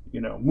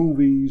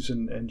movies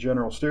and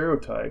general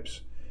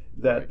stereotypes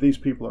that these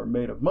people are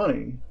made of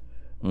money.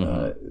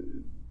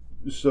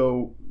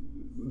 So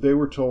they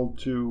were told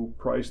to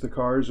price the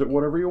cars at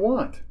whatever you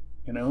want,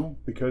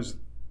 because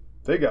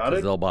they got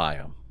it. They'll buy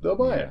them. They'll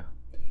buy it.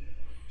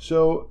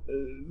 So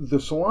the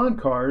salon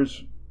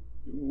cars,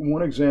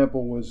 one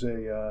example was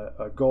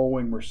a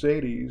Gullwing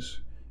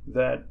Mercedes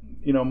that,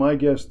 my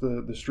guess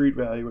the street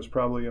value was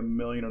probably $1.5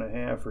 million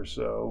or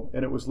so,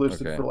 and it was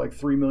listed for like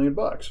 $3 million.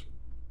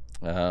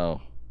 Oh.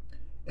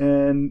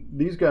 And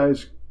these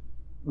guys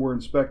were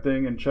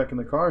inspecting and checking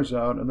the cars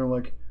out, and they're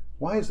like,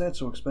 why is that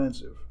so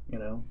expensive?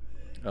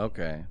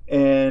 Okay.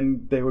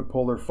 And they would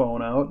pull their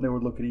phone out and they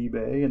would look at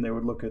eBay and they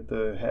would look at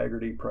the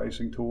Haggerty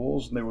pricing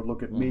tools and they would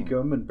look at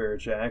Mecum and Barrett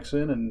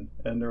Jackson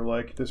and they're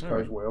like, this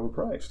car's way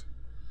overpriced.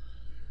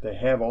 They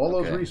have all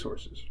those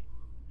resources.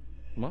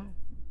 Wow.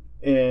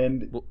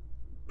 And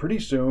pretty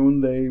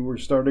soon they were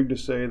starting to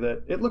say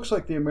that it looks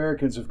like the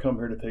Americans have come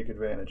here to take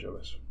advantage of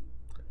us.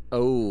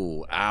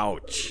 Oh,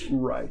 ouch.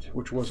 Right,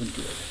 which wasn't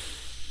good.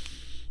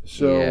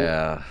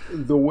 So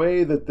the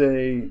way that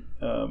they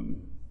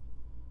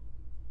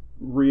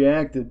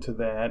reacted to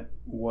that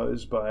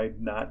was by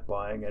not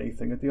buying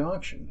anything at the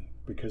auction,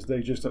 because they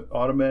just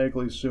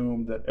automatically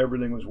assumed that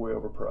everything was way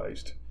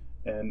overpriced,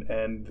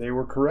 and they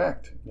were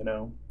correct.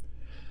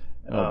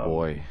 Oh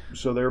boy!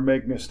 So they were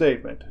making a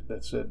statement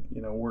that said,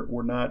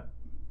 we're not.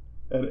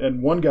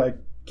 And one guy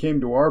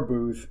came to our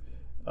booth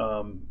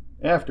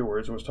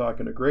afterwards and was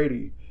talking to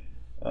Grady,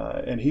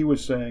 and he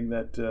was saying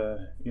that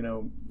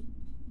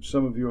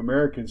some of you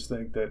Americans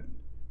think that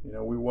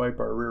we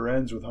wipe our rear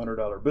ends with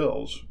 $100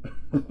 bills.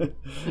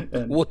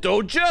 And, well,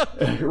 don't you?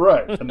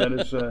 Right, and that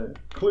is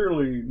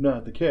clearly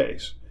not the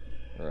case.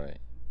 Right.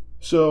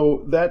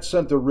 So that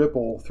sent a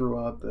ripple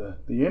throughout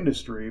the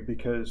industry,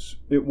 because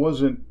it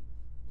wasn't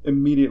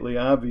immediately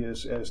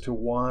obvious as to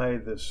why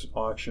this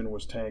auction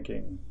was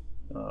tanking,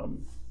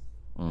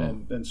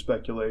 and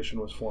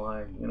speculation was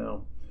flying.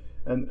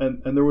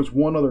 And there was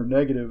one other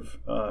negative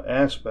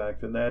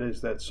aspect, and that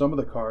is that some of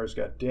the cars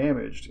got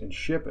damaged in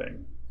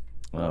shipping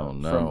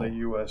from the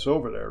U.S.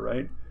 over there,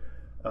 right?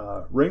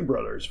 Ring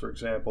Brothers, for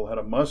example, had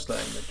a Mustang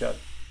that got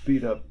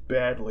beat up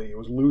badly. It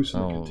was loose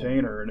in the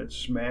container, and it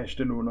smashed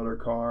into another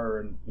car,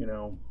 and,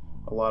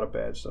 a lot of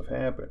bad stuff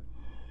happened.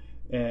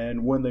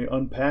 And when they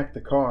unpacked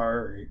the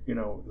car,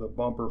 the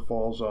bumper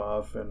falls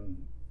off,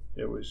 and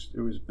it was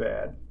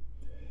bad.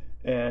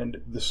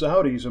 And the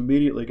Saudis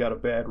immediately got a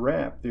bad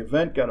rap. The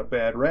event got a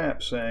bad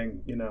rap,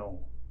 saying,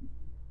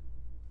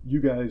 you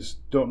guys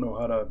don't know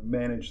how to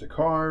manage the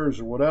cars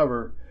or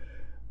whatever.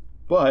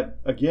 But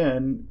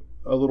again,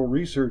 a little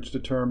research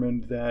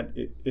determined that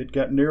it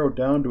got narrowed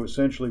down to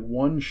essentially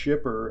one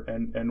shipper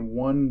and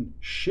one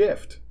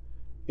shift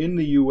in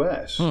the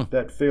U.S.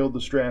 that failed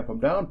to strap them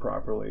down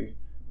properly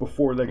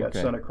before they got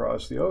sent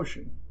across the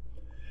ocean.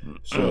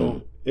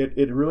 So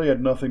it really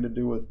had nothing to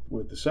do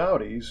with the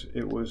Saudis.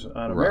 It was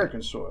on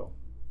American soil.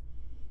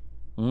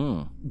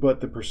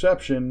 But the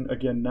perception,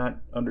 again, not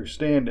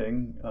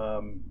understanding,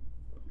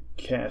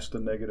 cast a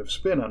negative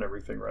spin on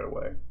everything right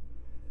away,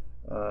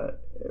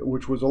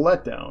 which was a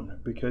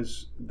letdown,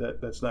 because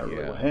that's not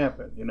really what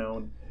happened.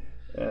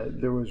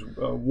 There was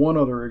one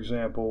other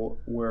example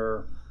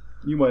where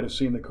you might have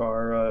seen the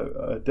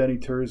car. Denny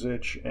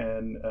Terzic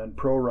and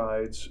Pro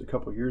Rides a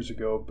couple of years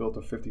ago built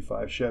a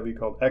 '55 Chevy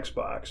called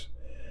Xbox,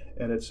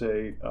 and it's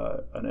an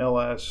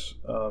LS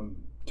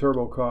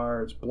turbo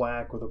car. It's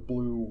black with a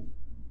blue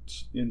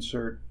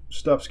insert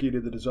Stuffsky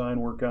did the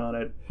design work on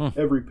it.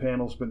 Every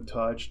panel's been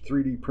touched,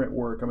 3D print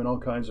work. I mean, all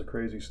kinds of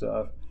crazy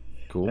stuff.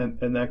 Cool.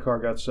 And that car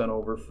got sent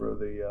over for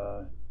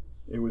the.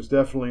 It was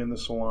definitely in the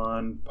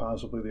salon,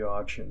 possibly the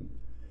auction,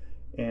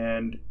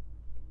 and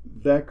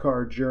that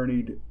car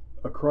journeyed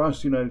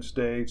across the United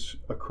States,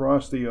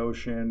 across the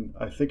ocean.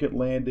 I think it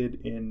landed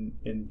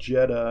in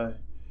Jeddah,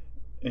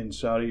 in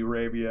Saudi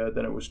Arabia.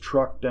 Then it was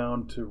trucked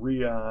down to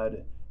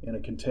Riyadh in a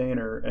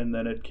container, and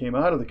then it came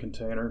out of the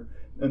container.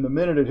 And the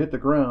minute it hit the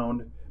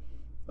ground,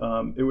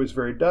 it was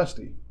very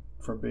dusty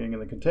from being in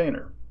the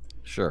container.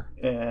 Sure.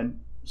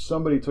 And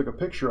somebody took a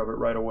picture of it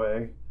right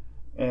away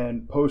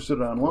and posted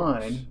it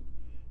online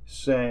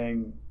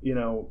saying, you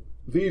know,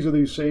 these are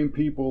these same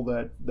people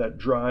that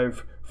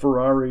drive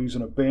Ferraris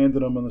and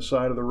abandon them on the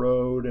side of the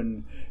road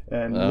and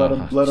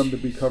let them to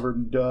be covered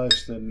in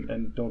dust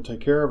and don't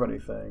take care of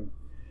anything.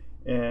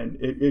 And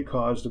it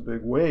caused a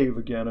big wave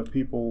again of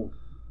people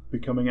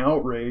becoming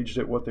outraged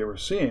at what they were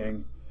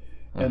seeing.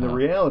 And the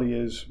reality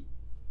is,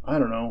 I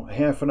don't know,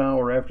 half an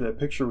hour after that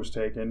picture was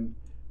taken,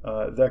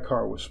 that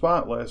car was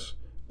spotless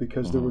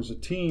because there was a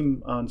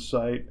team on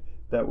site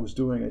that was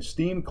doing a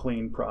steam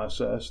clean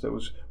process that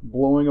was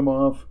blowing them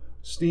off,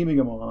 steaming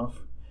them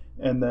off,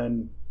 and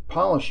then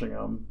polishing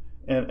them.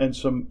 And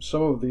some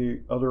of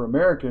the other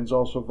Americans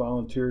also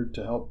volunteered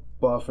to help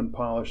buff and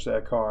polish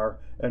that car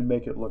and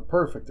make it look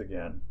perfect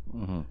again.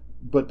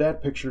 But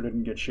that picture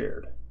didn't get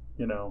shared,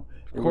 you know.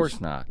 Of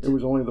course not. It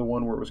was only the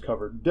one where it was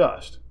covered in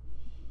dust.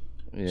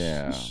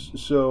 Yeah.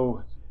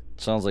 So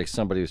sounds like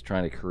somebody was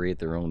trying to create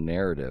their own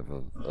narrative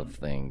of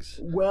things.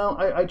 Well,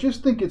 I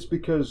just think it's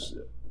because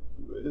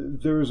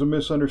there's a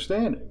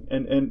misunderstanding,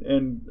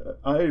 and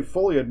I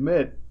fully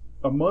admit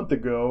a month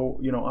ago,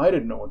 you know, I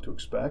didn't know what to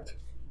expect.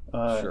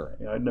 Sure.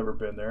 You know, I'd never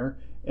been there,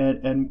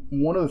 and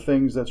one of the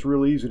things that's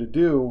really easy to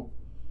do,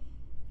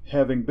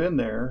 having been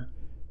there,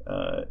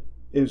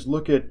 is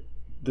look at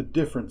the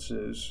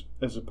differences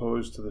as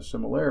opposed to the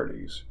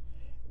similarities.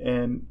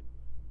 And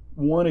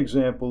one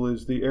example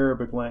is the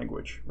Arabic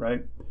language,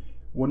 right?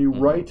 When you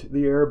write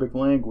the Arabic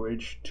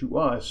language, to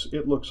us,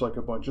 it looks like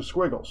a bunch of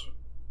squiggles.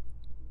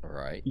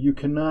 Right. You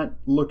cannot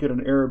look at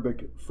an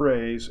Arabic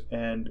phrase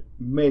and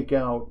make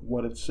out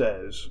what it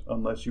says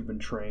unless you've been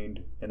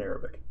trained in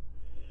Arabic.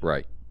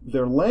 Right.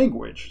 Their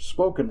language,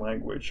 spoken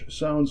language,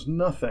 sounds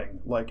nothing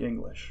like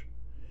English.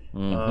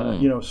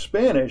 You know,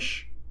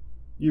 Spanish,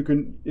 you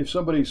can, if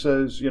somebody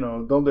says, you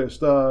know, ¿Dónde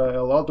está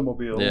el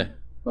automóvil? Yeah.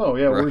 Oh,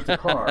 yeah, where's the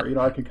car? You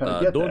know, I can kind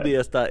of get ¿Dónde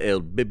that. está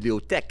el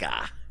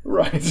biblioteca?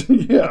 Right.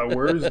 Yeah.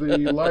 Where's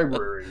the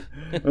library?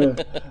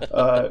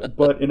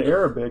 But in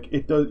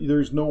Arabic,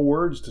 there's no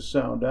words to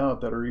sound out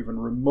that are even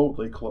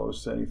remotely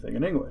close to anything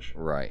in English.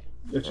 Right.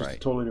 It's just a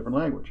totally different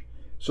language.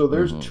 So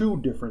there's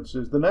two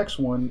differences. The next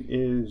one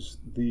is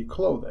the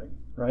clothing,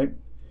 right?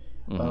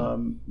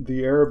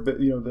 The Arab,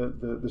 you know,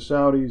 the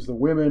Saudis, the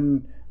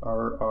women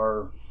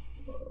are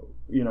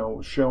you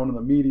know, shown in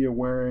the media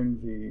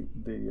wearing the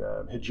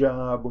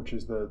hijab, which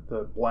is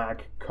the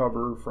black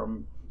cover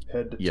from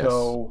head to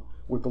toe,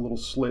 with the little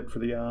slit for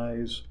the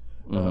eyes,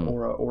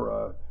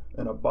 or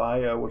an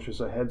abaya, which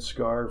is a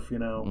headscarf, you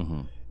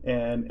know,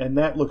 and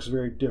that looks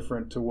very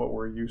different to what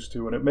we're used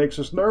to, and it makes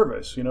us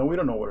nervous. You know, we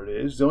don't know what it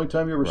is. The only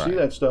time you ever see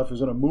that stuff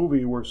is in a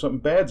movie where something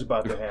bad's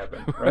about to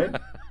happen, right?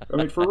 I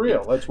mean, for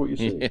real, that's what you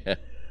see. Yeah.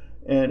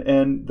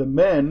 And the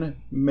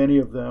men, many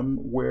of them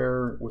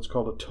wear what's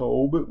called a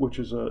tobe, which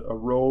is a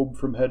robe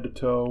from head to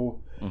toe,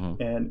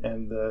 and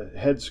the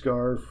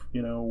headscarf,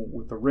 you know,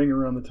 with the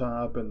ringer on the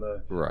top and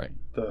the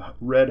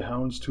red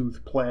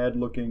houndstooth plaid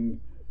looking,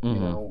 you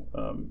know,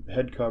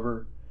 head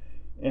cover.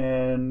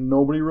 And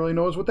nobody really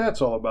knows what that's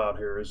all about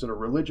here. Is it a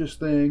religious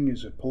thing?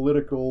 Is it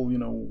political? You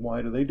know,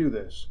 why do they do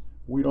this?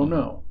 We don't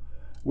know.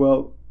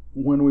 Well,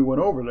 when we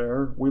went over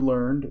there, we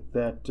learned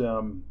that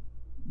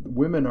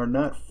women are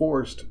not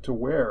forced to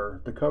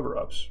wear the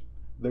cover-ups.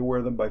 They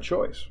wear them by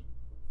choice.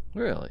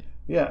 Really?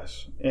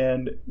 Yes.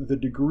 And the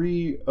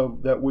degree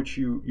of that which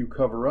you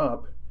cover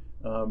up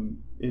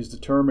is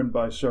determined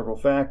by several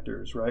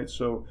factors, right?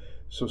 So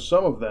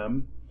some of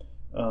them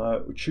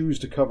choose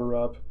to cover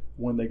up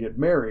when they get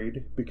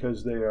married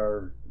because they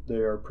are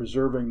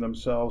preserving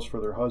themselves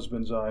for their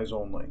husband's eyes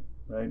only,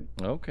 right?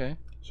 Okay.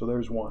 So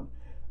there's one.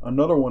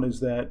 Another one is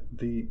that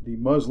the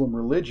Muslim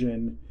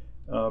religion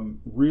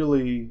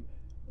really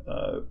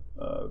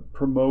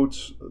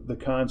promotes the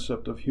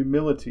concept of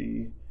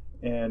humility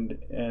and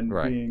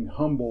being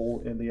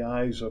humble in the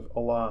eyes of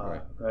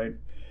Allah, right?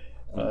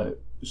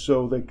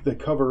 So they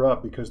cover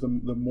up because the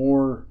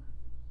more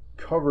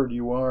covered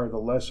you are, the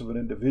less of an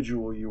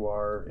individual you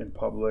are in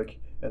public,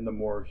 and the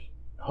more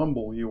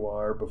humble you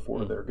are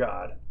before their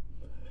God,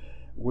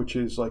 which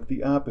is like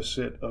the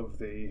opposite of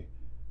the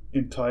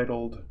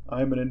entitled,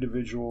 I'm an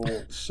individual,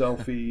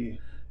 selfie,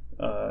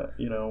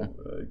 you know,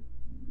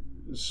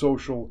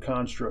 social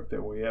construct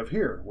that we have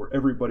here, where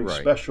everybody's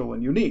special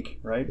and unique,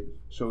 right?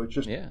 So it's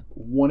just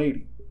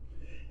 180.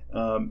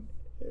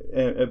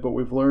 But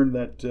we've learned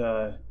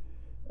that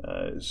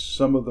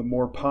some of the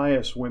more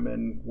pious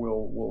women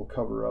will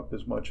cover up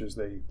as much as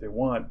they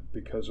want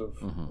because of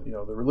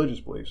the religious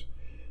beliefs.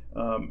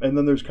 And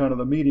then there's kind of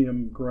the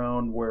medium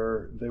ground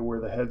where they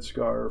wear the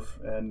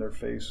headscarf and their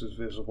face is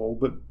visible.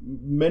 But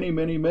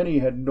many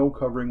had no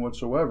covering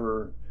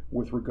whatsoever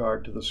with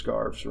regard to the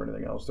scarves or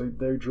anything else.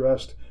 They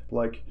dressed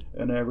like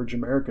an average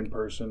American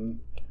person,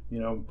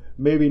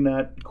 maybe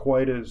not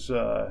quite as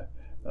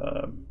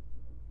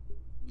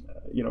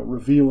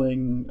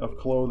revealing of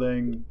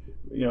clothing.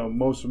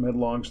 Most of them had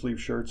long sleeve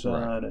shirts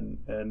on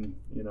and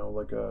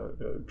like a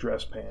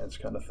dress pants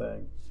kind of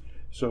thing.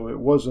 So it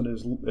wasn't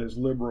as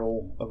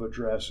liberal of a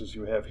dress as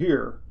you have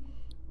here,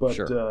 but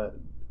sure.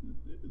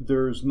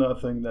 There's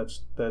nothing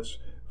that's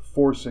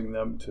forcing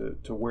them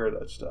to wear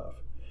that stuff.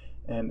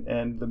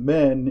 And the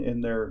men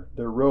in their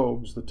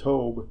robes, the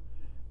tobe,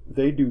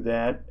 they do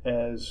that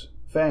as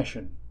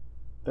fashion.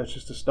 That's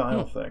just a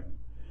style thing.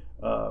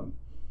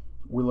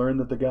 We learned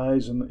that the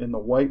guys in the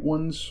white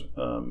ones,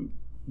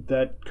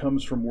 that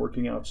comes from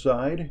working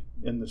outside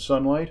in the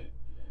sunlight,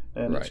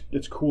 and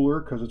it's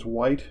cooler because it's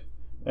white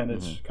and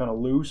it's kind of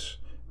loose.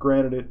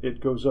 Granted,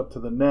 it goes up to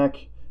the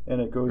neck and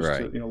it goes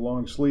to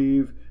long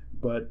sleeve,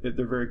 but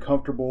they're very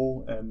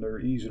comfortable and they're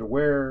easy to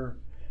wear.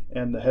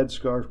 And the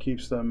headscarf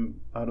keeps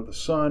them out of the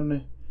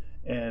sun,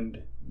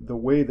 and the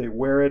way they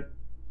wear it,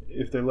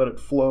 if they let it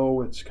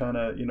flow, it's kind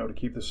of to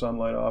keep the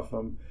sunlight off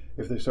them.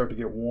 If they start to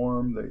get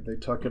warm, they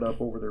tuck it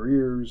up over their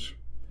ears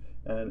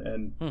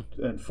and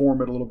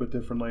form it a little bit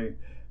differently.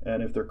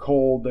 And if they're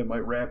cold, they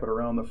might wrap it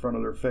around the front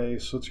of their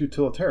face. So it's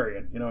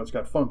utilitarian. It's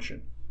got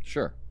function.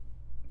 Sure.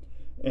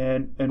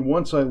 And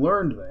once I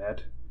learned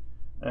that,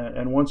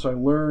 and once I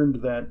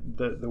learned that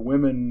the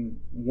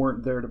women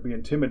weren't there to be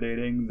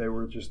intimidating, they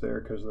were just there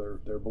because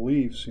their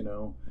beliefs,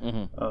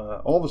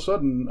 all of a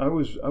sudden I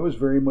was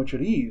very much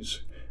at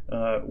ease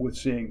with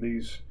seeing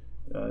these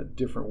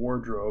different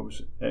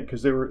wardrobes,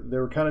 because they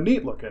were kind of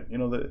neat looking.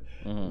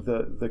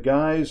 The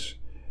guys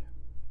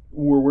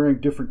were wearing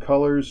different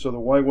colors, so the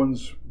white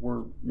ones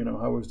were how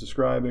I was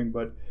describing,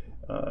 but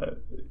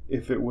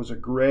if it was a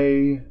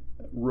gray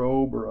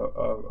robe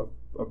or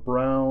a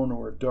brown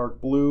or a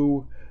dark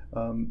blue,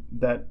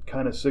 that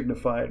kind of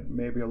signified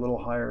maybe a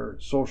little higher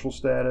social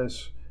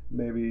status.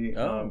 Maybe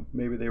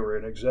maybe they were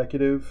an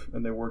executive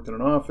and they worked in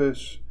an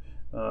office.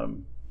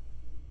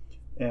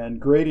 And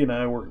Grady and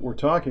I were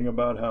talking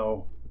about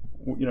how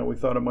we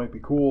thought it might be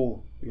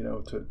cool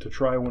to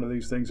try one of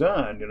these things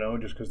on,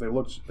 just because they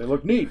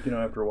look neat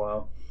after a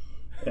while.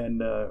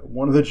 And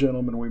one of the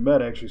gentlemen we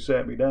met actually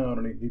sat me down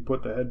and he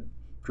put the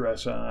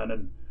headdress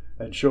on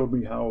and showed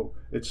me how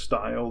it's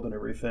styled and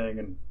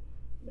everything.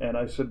 And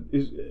I said,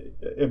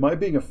 am I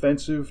being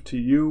offensive to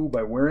you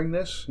by wearing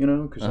this?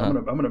 Because I'm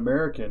an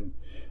American.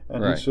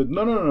 And he said,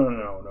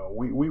 no.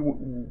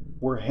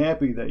 We're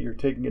happy that you're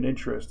taking an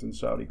interest in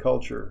Saudi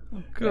culture.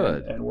 Oh,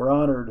 good. And we're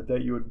honored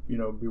that you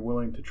would be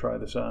willing to try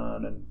this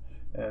on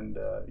and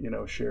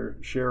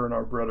share in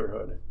our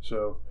brotherhood.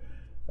 So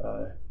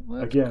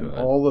again, good.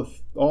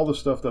 all the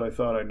stuff that I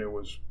thought I knew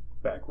was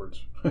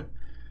backwards.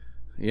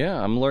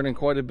 Yeah, I'm learning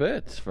quite a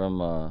bit from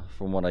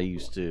what I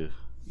used to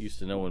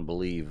know and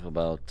believe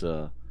about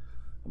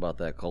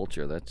that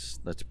culture.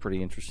 That's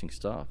pretty interesting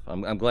stuff.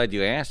 I'm glad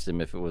you asked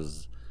him if it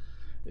was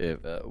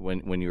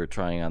when you were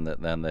trying on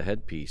the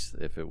headpiece,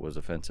 if it was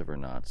offensive or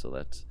not. So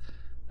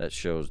that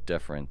shows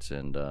deference,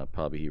 and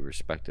probably he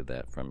respected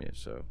that from you.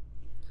 So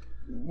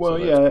well,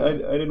 so yeah,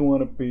 I didn't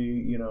want to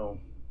be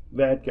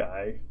that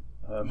guy.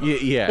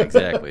 Yeah,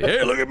 exactly.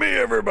 Hey, look at me,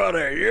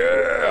 everybody!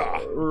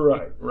 Yeah.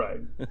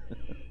 Right.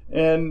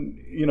 And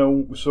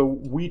so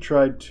we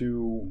tried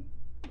to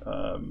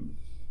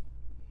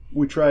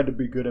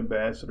be good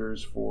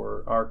ambassadors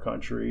for our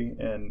country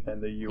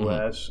and the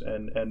U.S.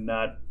 and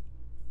not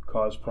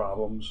cause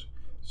problems.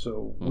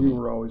 So we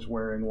were always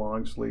wearing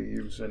long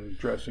sleeves and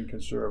dressing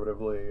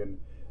conservatively.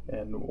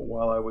 And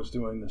while I was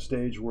doing the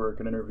stage work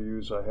and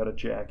interviews, I had a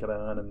jacket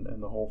on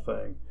and the whole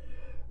thing.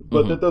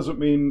 But that doesn't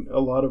mean a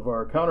lot of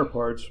our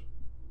counterparts,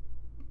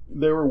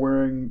 they were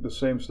wearing the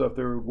same stuff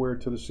they would wear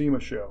to the SEMA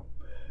show.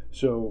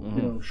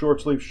 So,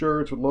 short sleeve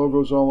shirts with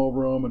logos all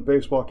over them and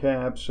baseball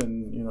caps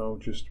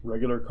and, just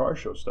regular car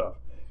show stuff.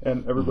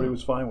 And everybody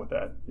was fine with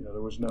that.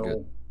 There was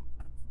no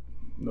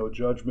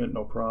judgment,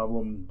 no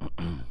problem.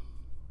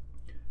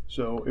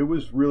 So it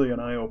was really an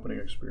eye-opening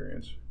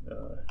experience.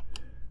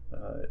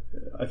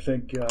 I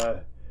think,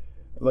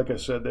 like I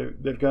said,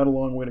 they've got a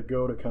long way to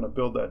go to kind of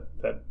build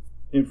that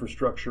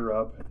infrastructure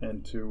up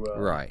and to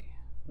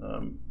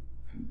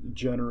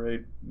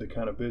generate the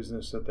kind of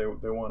business that they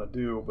want to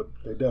do, but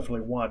they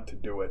definitely want to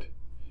do it.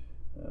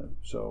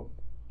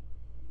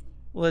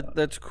 Well,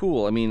 that's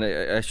cool. I mean,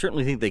 I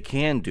certainly think they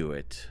can do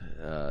it,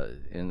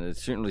 and it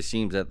certainly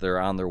seems that they're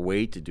on their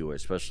way to do it,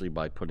 especially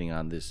by putting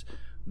on this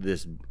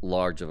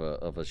large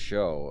of a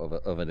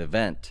show, of an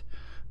event,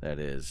 that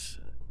is.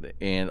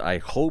 And I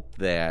hope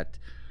that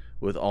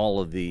with all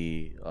of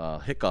the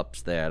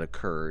hiccups that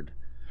occurred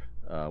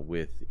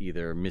with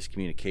either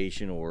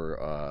miscommunication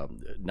or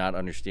not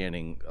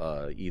understanding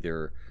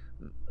either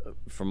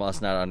from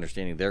us not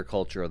understanding their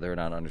culture or they're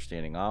not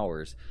understanding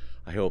ours.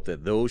 I hope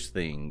that those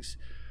things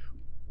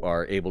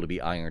are able to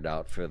be ironed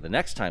out for the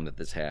next time that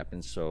this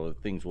happens, so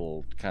things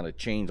will kind of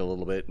change a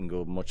little bit and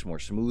go much more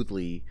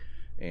smoothly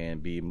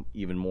and be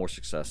even more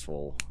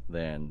successful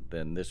than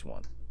this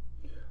one.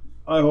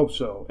 I hope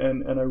so,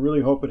 and I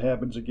really hope it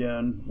happens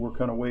again. We're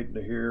kind of waiting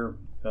to hear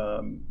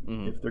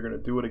if they're going to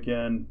do it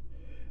again.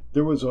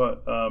 There was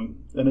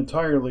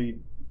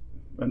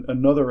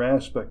another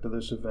aspect of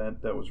this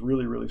event that was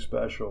really, really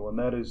special, and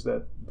that is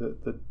that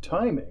the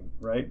timing,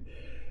 right?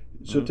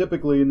 So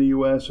typically in the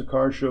U.S., a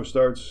car show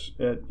starts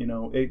at 8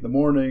 in the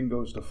morning,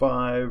 goes to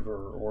 5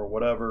 or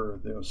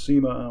whatever.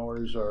 SEMA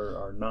hours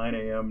are 9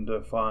 a.m.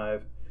 to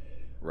 5.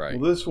 Right.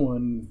 Well, this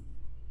one,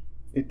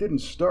 it didn't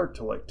start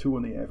till like 2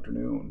 in the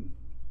afternoon,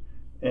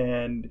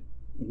 and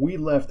we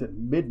left at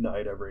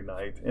midnight every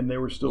night, and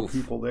there were still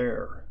people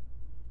there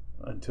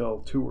until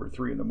 2 or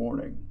 3 in the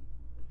morning.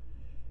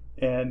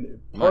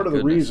 And part of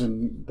the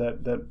reason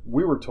that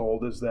we were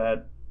told is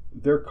that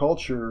their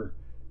culture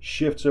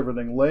shifts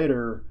everything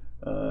later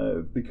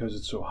because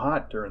it's so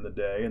hot during the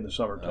day in the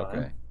summertime.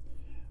 Okay.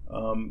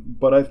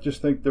 But I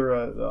just think they're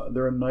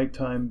a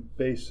nighttime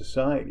based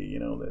society.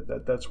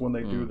 That's when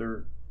they do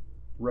their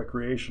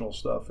recreational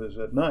stuff is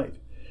at night.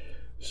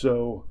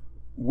 So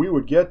we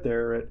would get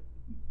there at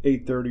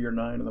 8:30 or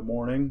 9 in the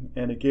morning,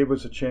 and it gave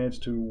us a chance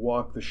to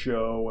walk the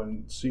show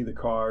and see the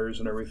cars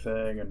and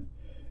everything, and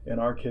in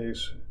our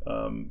case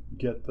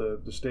get the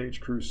stage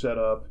crew set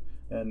up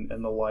and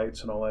the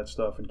lights and all that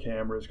stuff and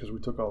cameras, because we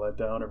took all that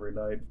down every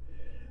night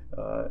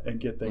and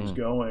get things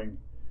going.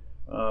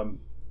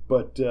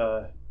 But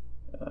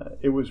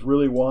it was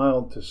really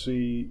wild to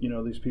see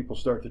these people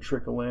start to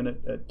trickle in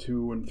at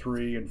 2 and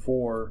 3 and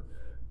 4.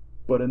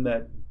 But in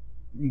that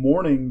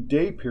morning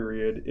day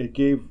period, it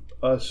gave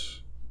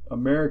us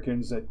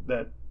Americans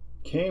that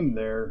came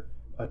there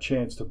a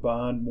chance to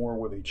bond more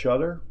with each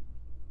other.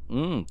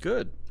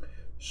 Good.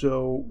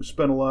 So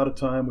spent a lot of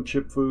time with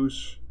Chip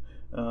Foose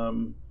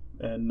and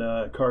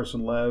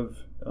Carson Lev,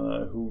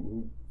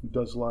 who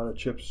does a lot of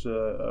Chip's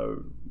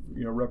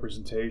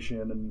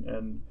representation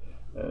and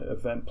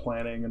event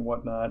planning and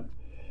whatnot.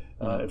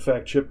 In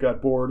fact, Chip got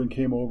bored and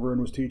came over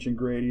and was teaching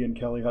Grady and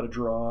Kelle how to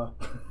draw.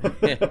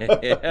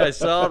 Yeah, I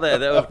saw that.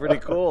 That was pretty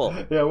cool.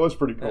 Yeah, it was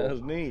pretty cool. That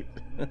was neat.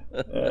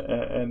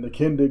 And the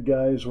Kindig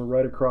guys were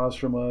right across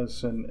from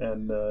us,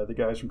 and the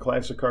guys from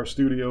Classic Car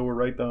Studio were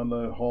right down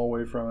the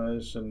hallway from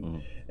us,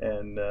 and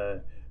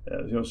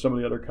some of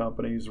the other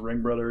companies, the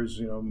Ring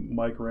Brothers,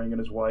 Mike Ring and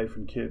his wife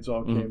and kids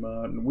all came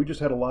out, and we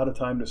just had a lot of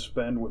time to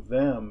spend with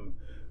them,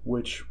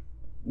 which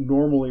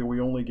normally we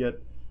only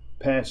get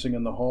passing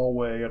in the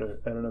hallway at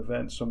an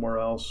event somewhere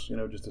else,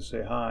 just to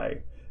say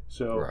hi.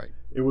 So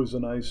It was a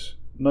nice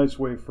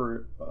way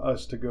for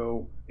us to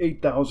go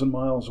 8,000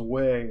 miles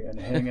away and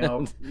hang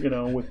out,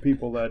 with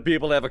people that be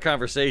able to have a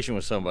conversation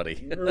with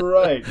somebody.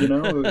 Right,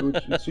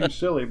 which it seems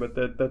silly, but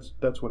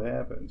that's what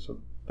happened.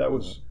 So that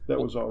was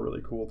all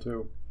really cool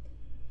too.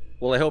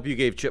 Well, I hope you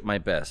gave Chip my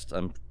best.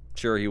 I'm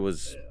sure he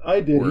was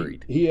I did.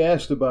 Worried. He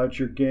asked about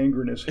your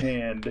gangrenous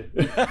hand.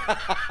 But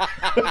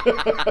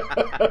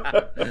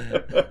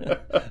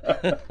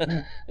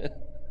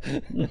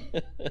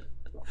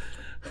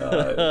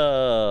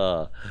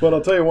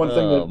I'll tell you one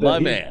thing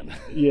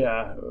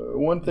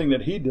one thing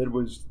that he did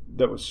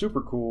that was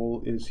super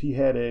cool is he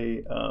had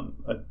a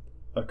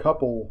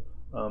couple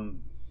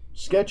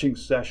sketching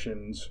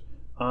sessions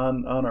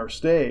on our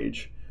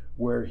stage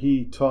where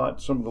he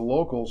taught some of the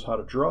locals how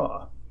to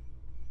draw.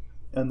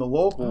 And the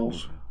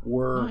locals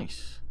were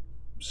nice.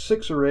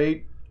 6 or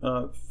 8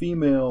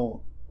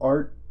 female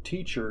art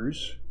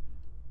teachers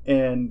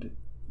and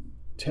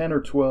 10 or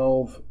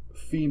 12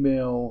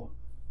 female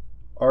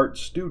art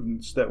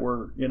students that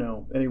were,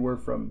 anywhere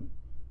from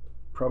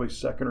probably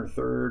 2nd or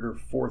 3rd or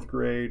 4th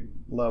grade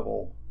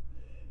level.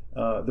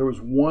 There was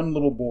one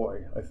little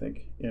boy, I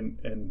think,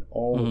 in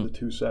all of the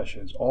 2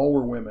 sessions. All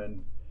were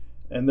women,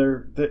 and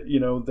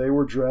they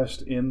were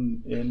dressed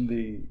in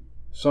the.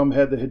 Some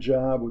had the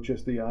hijab with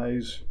just the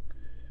eyes,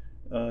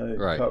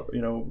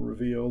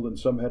 revealed, and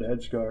some had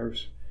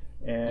headscarves.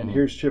 And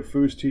here's Chip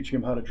Foose teaching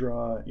him how to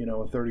draw,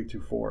 a 32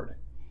 Ford.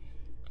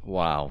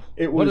 Wow.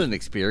 What an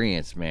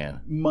experience, man.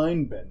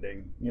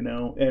 Mind-bending,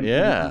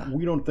 and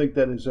we don't think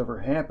that has ever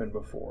happened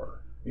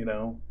before,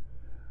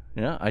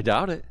 Yeah, I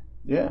doubt it.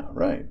 Yeah,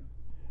 right.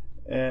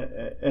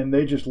 And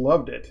they just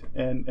loved it.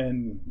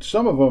 And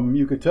some of them,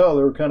 you could tell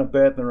they were kind of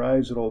batting their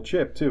eyes at old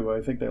Chip, too.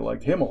 I think they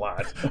liked him a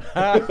lot.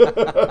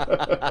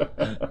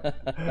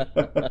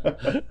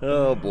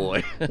 Oh,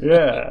 boy.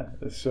 Yeah.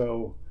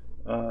 So,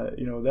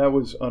 that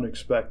was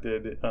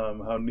unexpected,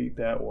 how neat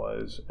that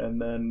was. And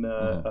then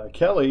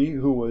Kelle,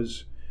 who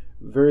was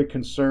very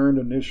concerned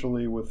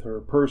initially with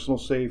her personal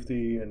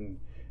safety, and,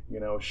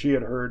 she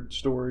had heard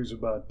stories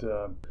about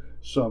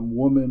some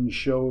woman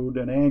showed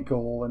an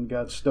ankle and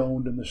got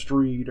stoned in the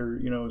street,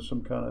 or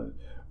some kind of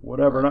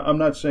whatever. And I'm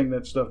not saying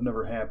that stuff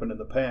never happened in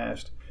the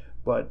past,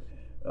 but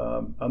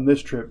on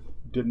this trip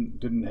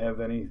didn't have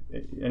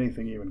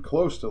anything even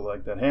close to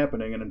like that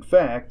happening. And in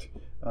fact,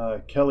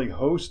 Kelle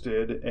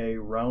hosted a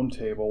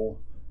roundtable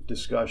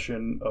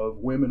discussion of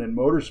women in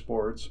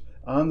motorsports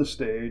on the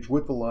stage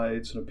with the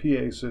lights and a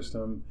PA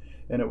system,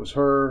 and it was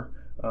her,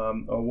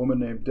 a woman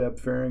named Deb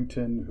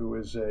Farrington, who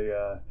is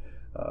a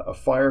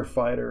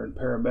firefighter and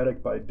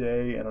paramedic by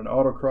day, and an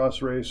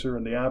autocross racer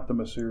in the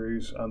Optima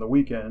series on the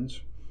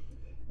weekends.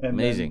 And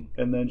Amazing.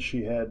 Then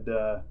she had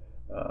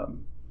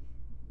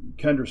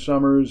Kendra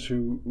Summers,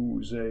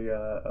 who's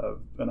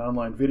an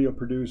online video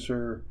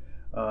producer.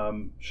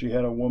 She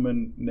had a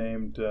woman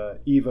named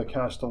Eva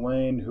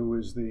Castellane, who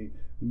is the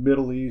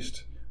Middle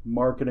East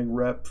marketing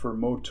rep for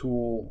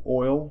Motul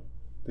Oil,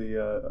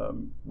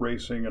 the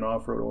racing and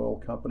off-road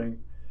oil company.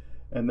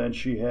 And then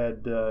she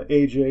had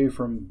AJ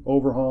from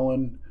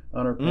Overhauling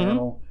on her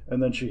panel.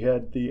 And then she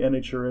had the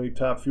NHRA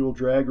Top Fuel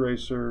drag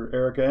racer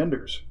Erica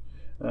Enders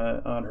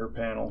on her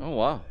panel. Oh,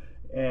 wow.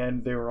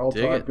 And they were all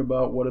talking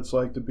about what it's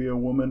like to be a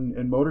woman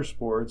in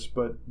motorsports,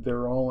 but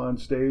they're all on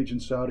stage in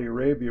Saudi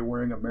Arabia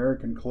wearing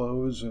American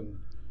clothes. And,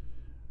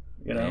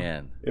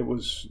 it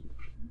was,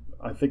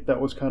 I think that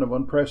was kind of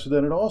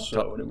unprecedented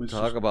also. And it was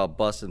talk about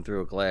busting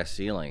through a glass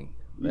ceiling.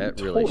 That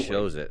totally really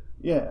shows it.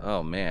 Yeah.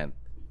 Oh, man.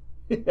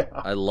 Yeah.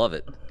 I love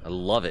it. I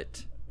love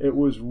it. It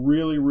was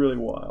really, really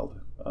wild.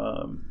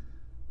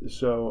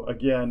 So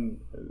again,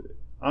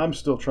 I'm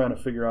still trying to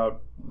figure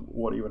out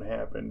what even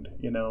happened.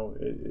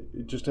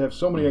 Just to have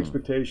so many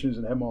expectations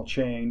and have them all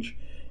change,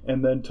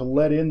 and then to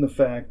let in the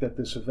fact that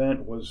this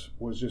event was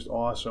just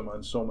awesome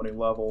on so many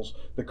levels.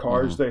 The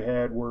cars they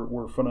had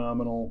were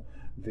phenomenal.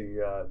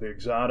 The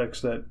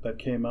exotics that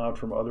came out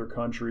from other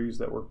countries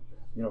that were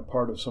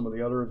part of some of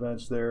the other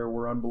events there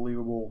were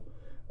unbelievable.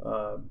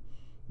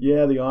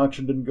 Yeah, the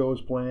auction didn't go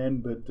as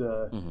planned, but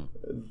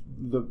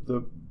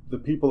the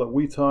people that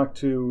we talked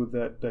to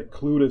that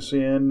clued us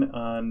in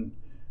on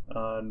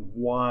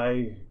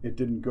why it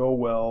didn't go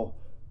well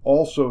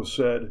also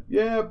said,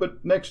 yeah,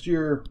 but next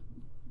year,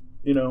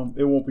 it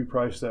won't be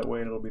priced that way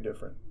and it'll be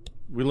different.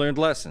 We learned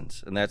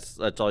lessons, and that's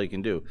all you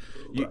can do.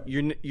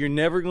 You're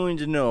never going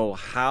to know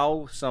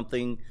how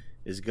something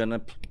is going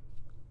to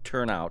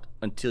turn out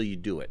until you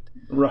do it.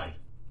 Right.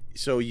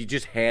 So you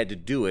just had to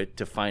do it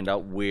to find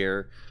out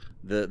where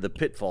the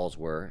pitfalls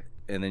were,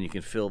 and then you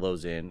can fill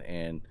those in,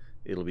 and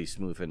it'll be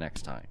smooth for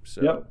next time.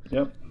 So,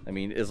 Yep. I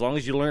mean, as long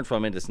as you learn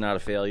from it, it's not a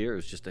failure. It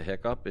was just a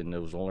hiccup, and it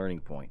was a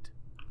learning point.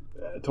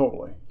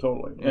 Totally.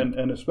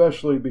 And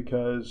especially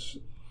because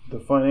the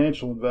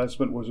financial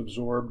investment was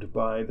absorbed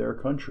by their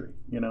country,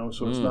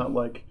 so it's not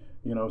like,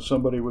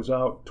 somebody was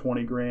out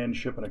 20 grand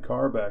shipping a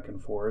car back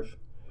and forth.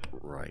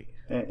 Right.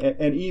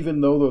 And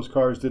even though those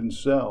cars didn't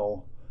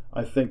sell,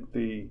 I think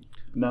the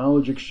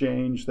knowledge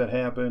exchange that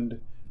happened,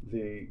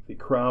 the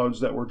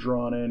crowds that were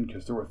drawn in,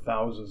 because there were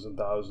thousands and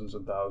thousands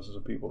and thousands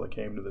of people that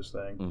came to this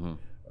thing,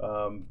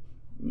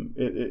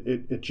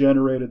 it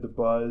generated the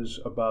buzz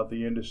about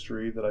the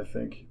industry that I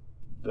think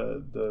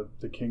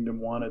the kingdom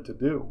wanted to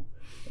do.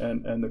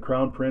 And the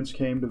Crown Prince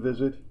came to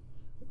visit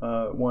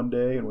one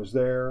day and was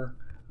there.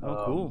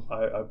 Oh, cool.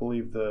 I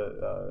believe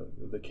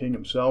the king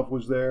himself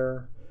was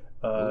there.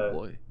 Oh,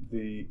 boy.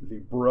 The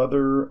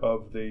brother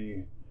of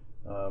the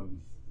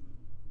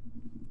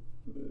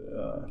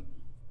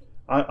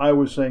I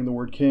was saying the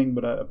word king,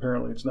 but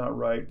apparently it's not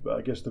right. But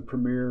I guess the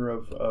premier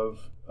of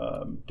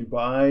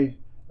Dubai,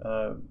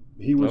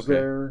 he was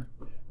there.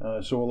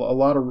 So a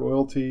lot of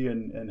royalty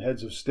and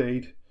heads of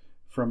state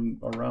from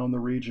around the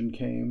region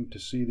came to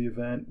see the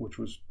event, which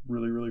was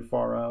really, really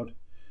far out.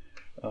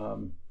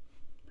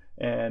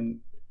 And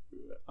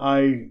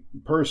I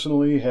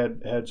personally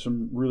had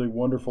some really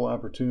wonderful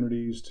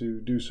opportunities to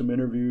do some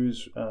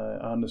interviews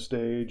on the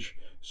stage.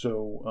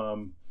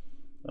 So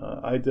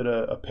I did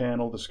a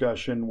panel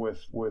discussion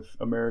with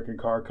American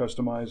car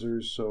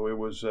customizers. So it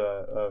was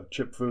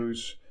Chip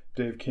Foose,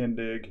 Dave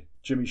Kindig,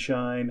 Jimmy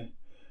Shine,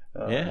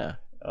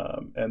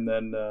 and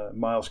then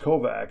Miles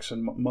Kovacs.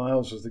 And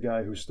Miles is the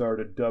guy who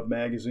started Dub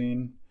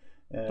Magazine.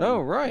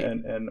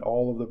 And, and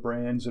all of the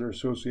brands that are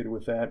associated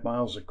with that.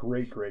 Miles is a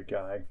great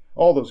guy.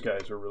 All those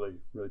guys are really,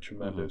 really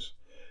tremendous.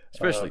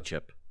 Especially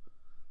Chip.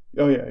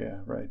 Oh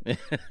yeah, right.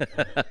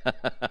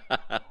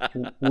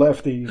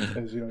 Lefty,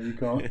 as you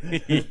call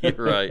him.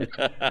 Right.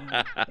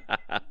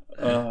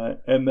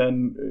 And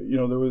then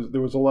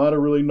there was a lot of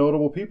really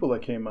notable people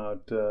that came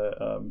out.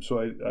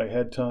 So I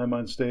had time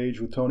on stage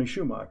with Tony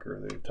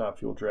Schumacher, the Top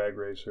Fuel drag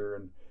racer,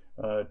 and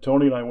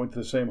Tony and I went to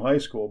the same high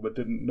school, but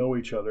didn't know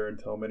each other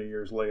until many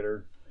years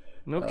later.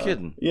 No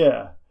kidding.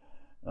 Yeah.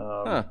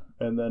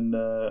 And then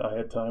I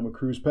had time with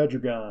Cruz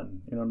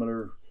Pedregon,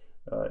 another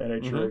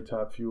NHRA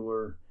Top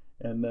Fueler.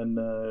 And then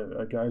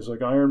guys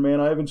like Iron Man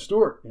Ivan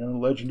Stewart,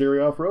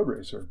 legendary off-road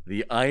racer.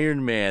 The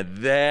Iron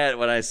Man.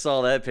 When I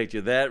saw that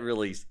picture, that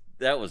was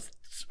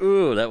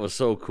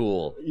so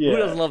cool. Yeah. Who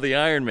doesn't love the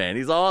Iron Man?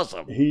 He's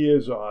awesome. He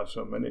is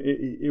awesome. And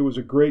it was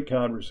a great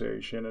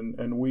conversation.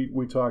 And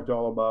we talked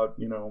all about,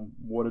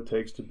 what it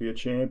takes to be a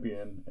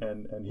champion.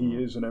 And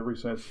he is in every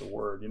sense of the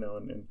word,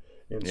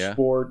 in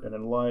sport and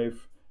in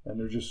life. And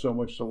there's just so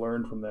much to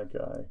learn from that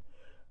guy.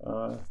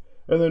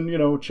 And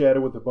then,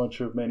 chatted with a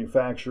bunch of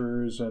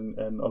manufacturers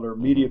and other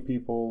media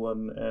people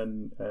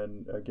and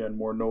again,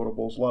 more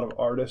notables. A lot of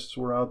artists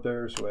were out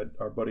there. So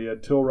our buddy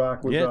Ed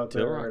Tilrock was out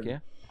there.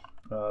 Tilrock,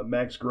 and,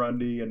 Max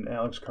Grundy and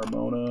Alex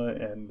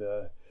Carmona. And,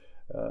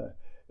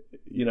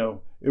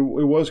 it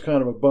was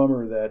kind of a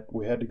bummer that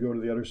we had to go to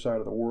the other side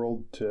of the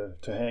world to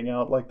hang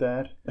out like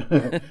that.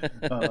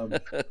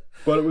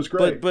 But it was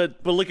great.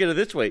 But look at it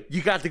this way: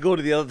 you got to go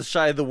to the other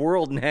side of the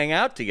world and hang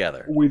out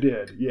together. We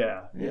did,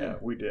 yeah,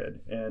 we did,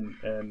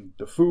 and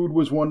the food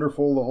was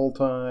wonderful the whole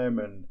time,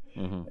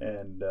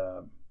 and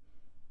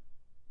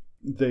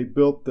they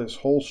built this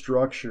whole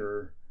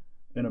structure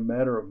in a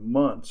matter of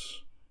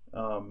months,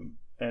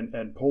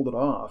 and pulled it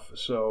off.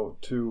 So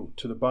to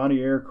the Bonnie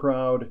Air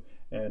crowd.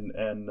 And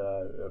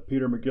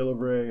Peter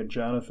McGillivray and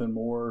Jonathan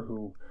Moore,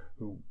 who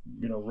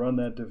run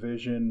that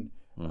division,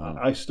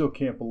 I still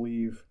can't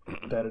believe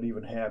that it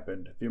even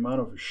happened. The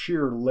amount of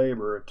sheer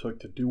labor it took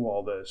to do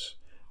all this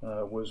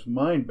was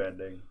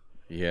mind-bending.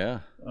 Yeah.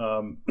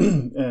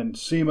 And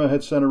SEMA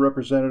had sent a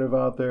representative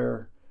out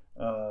there.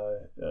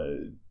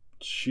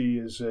 She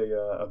is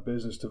a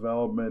business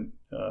development,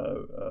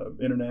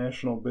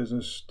 international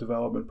business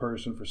development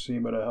person for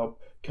SEMA to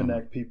help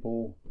connect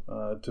people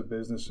to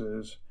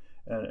businesses.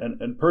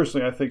 And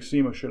personally, I think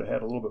SEMA should have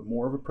had a little bit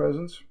more of a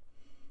presence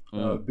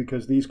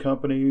because these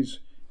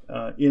companies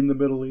in the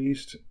Middle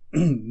East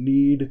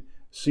need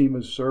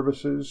SEMA's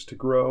services to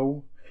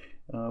grow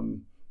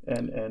and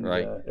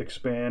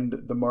expand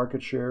the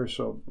market share.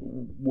 So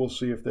we'll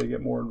see if they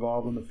get more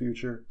involved in the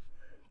future.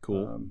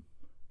 Cool.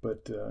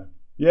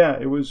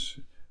 It was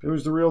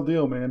the real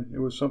deal, man. It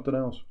was something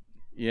else.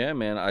 Yeah,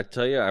 man. I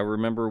tell you, I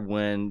remember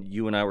when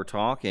you and I were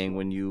talking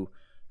when you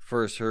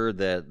first heard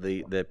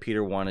that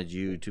Peter wanted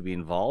you to be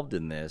involved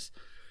in this,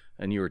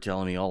 and you were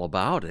telling me all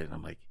about it. And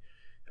I'm like,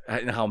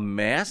 and how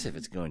massive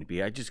it's going to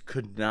be. I just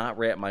could not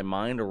wrap my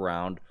mind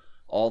around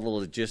all the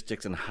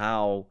logistics and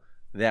how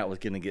that was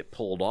going to get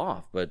pulled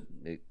off. But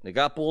it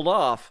got pulled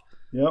off.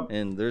 Yep.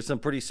 And there's some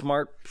pretty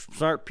smart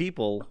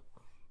people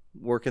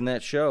working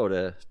that show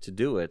to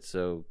do it.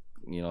 So,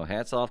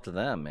 hats off to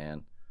them,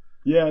 man.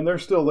 Yeah, and they're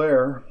still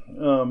there.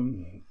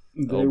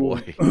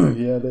 Boy.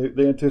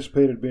 They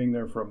anticipated being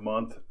there for a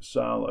month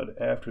solid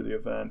after the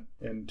event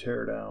in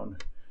teardown.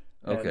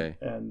 Okay.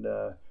 And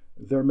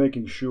they're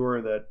making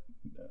sure that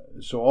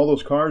so all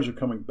those cars are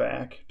coming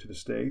back to the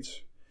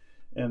States,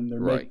 and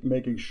they're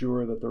making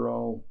sure that they're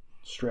all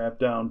strapped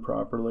down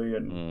properly.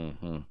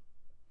 And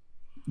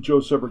Joe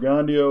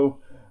Subbergandio,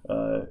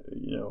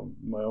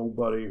 my old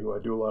buddy who I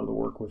do a lot of the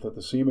work with at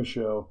the SEMA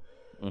show,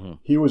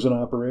 he was an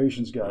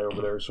operations guy over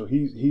there, so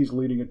he's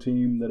leading a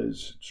team that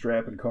is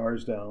strapping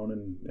cars down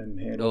and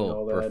handling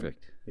all that.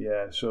 Perfect.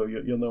 Yeah, so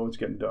you'll know it's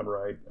getting done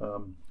right.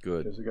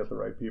 Good, because they got the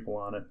right people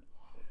on it.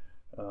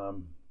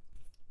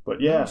 But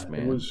yeah,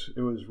 nice,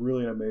 it was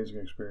really an amazing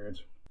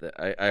experience.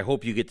 I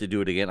hope you get to do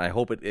it again. I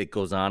hope it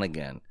goes on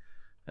again,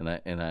 and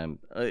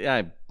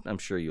I'm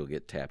sure you'll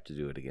get tapped to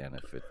do it again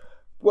if it.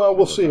 Well,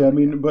 we'll see. I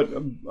mean, but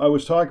I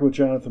was talking with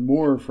Jonathan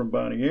Moore from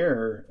Bonnie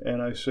Air,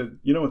 and I said,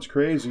 what's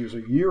crazy is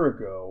a year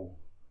ago,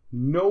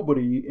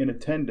 nobody in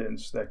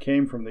attendance that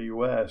came from the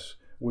U.S.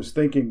 was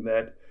thinking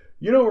that,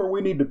 where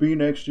we need to be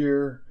next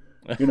year?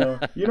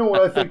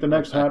 What I think the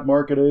next hot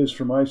market is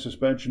for my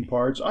suspension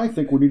parts? I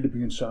think we need to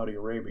be in Saudi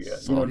Arabia.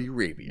 Saudi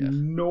Arabia.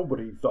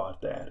 Nobody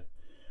thought that.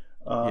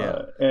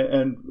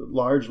 And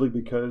largely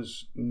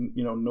because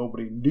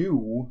nobody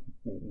knew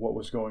what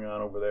was going on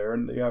over there,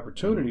 and the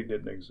opportunity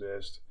didn't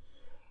exist.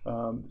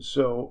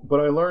 But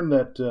I learned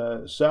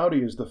that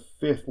Saudi is the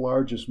 5th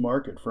largest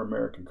market for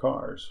American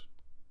cars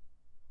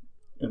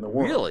in the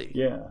world. Really?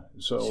 Yeah.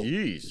 So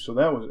Jeez. So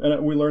that was,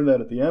 and we learned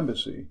that at the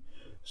embassy.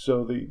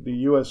 So the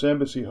U.S.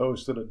 Embassy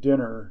hosted a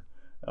dinner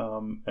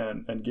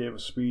and gave a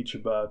speech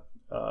about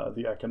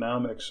the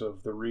economics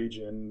of the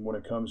region when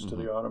it comes to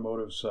the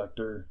automotive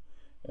sector.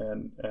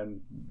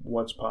 And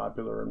what's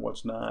popular and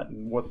what's not,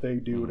 and what they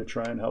do to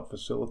try and help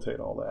facilitate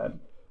all that.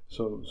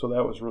 So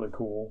that was really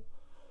cool.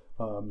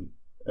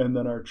 And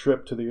then our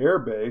trip to the air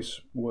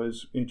base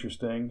was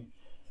interesting.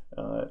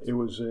 It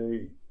was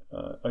a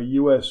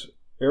U.S.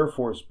 Air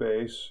Force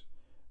base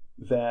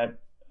that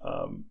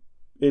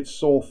its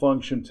sole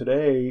function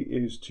today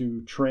is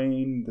to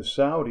train the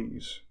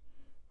Saudis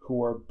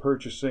who are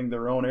purchasing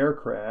their own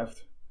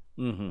aircraft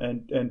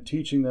and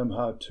teaching them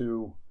how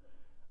to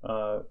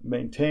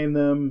maintain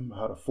them,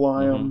 how to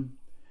fly them,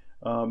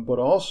 but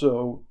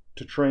also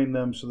to train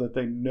them so that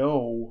they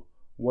know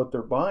what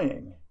they're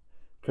buying.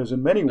 Because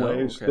in many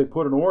ways, they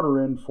put an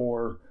order in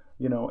for,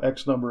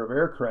 X number of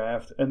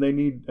aircraft, and they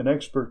need an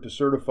expert to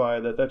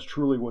certify that that's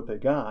truly what they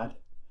got.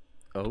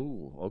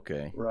 Oh,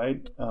 okay.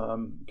 Right?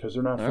 Because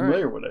they're not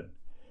familiar with it.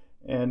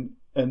 And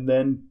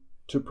then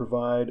to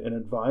provide an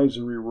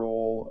advisory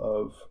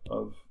role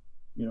of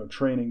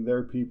training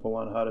their people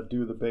on how to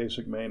do the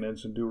basic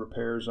maintenance and do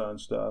repairs on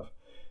stuff.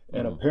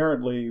 And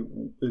apparently,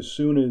 as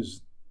soon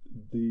as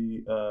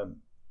the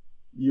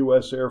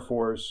U.S. Air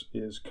Force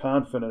is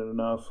confident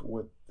enough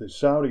with the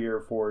Saudi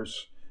Air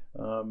Force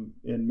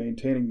in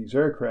maintaining these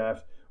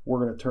aircraft,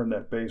 we're going to turn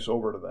that base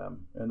over to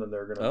them, and then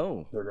they're going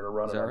to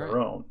run it on their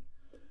own.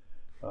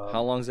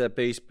 How long's that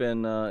base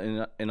been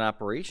in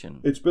operation?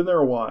 It's been there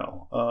a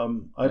while.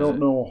 I don't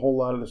know a whole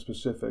lot of the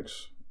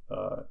specifics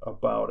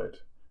about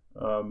it,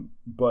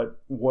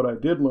 but what I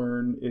did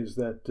learn is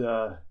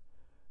that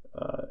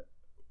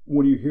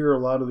when you hear a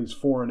lot of these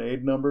foreign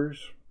aid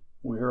numbers,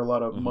 we hear a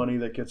lot of money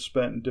that gets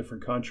spent in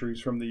different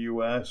countries from the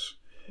U.S.,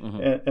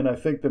 and I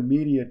think the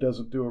media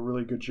doesn't do a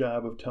really good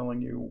job of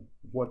telling you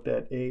what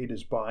that aid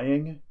is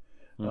buying.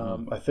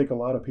 I think a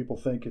lot of people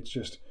think it's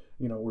just,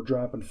 we're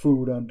dropping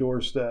food on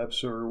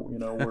doorsteps, or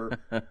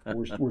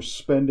we're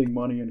spending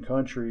money in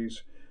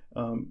countries.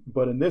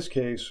 But in this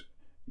case,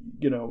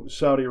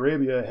 Saudi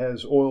Arabia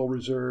has oil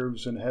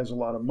reserves and has a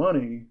lot of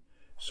money.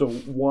 So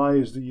why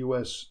is the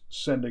U.S.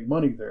 sending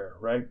money there,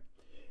 right?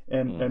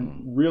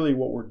 And really,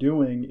 what we're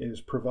doing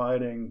is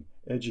providing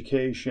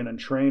education and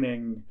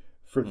training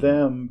for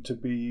them to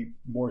be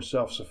more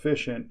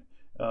self-sufficient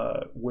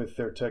with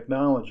their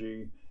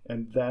technology.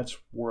 And that's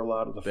where a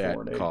lot of the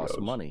foreign aid goes. That costs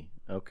money.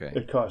 Okay.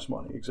 It costs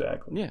money,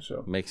 exactly. Yeah,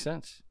 so makes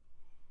sense.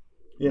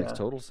 Yeah. Makes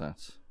total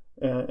sense.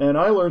 And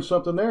I learned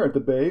something there at the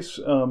base.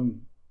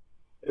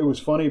 It was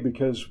funny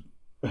because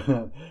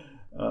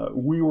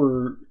we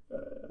were,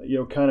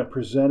 kind of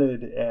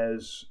presented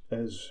as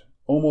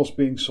almost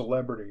being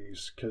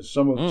celebrities, because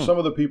some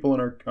of the people on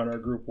our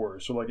group were.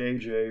 So like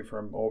AJ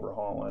from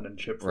Overhauling and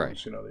Chip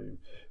Foose,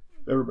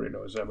 everybody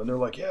knows them, and they're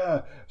like,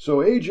 yeah, so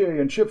AJ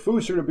and Chip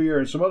Foose are to be here,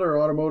 and some other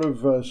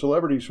automotive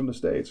celebrities from the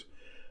States.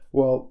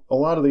 Well, a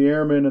lot of the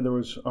airmen, and there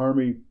was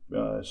Army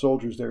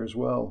soldiers there as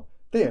well,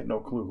 they had no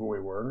clue who we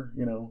were.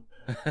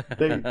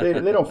 They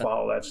don't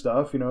follow that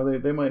stuff. They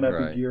might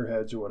not be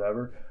gearheads or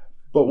whatever,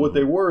 but what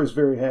they were is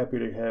very happy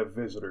to have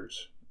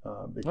visitors.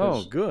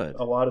 Because good.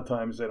 A lot of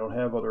times they don't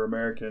have other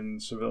American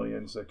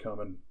civilians that come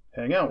and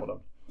hang out with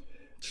them.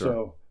 Sure.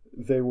 So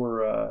they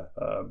were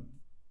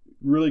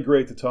really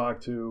great to talk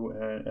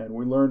to, and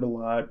we learned a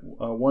lot.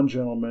 One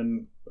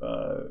gentleman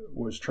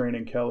was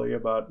training Kelle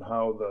about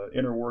how the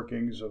inner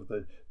workings of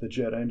the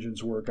jet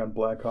engines work on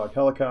Black Hawk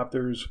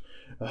helicopters,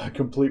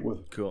 complete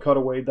with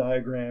cutaway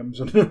diagrams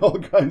and all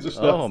kinds of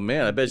stuff. Oh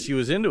man, I bet she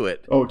was into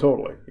it. Oh,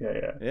 totally.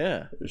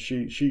 Yeah.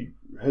 She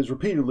has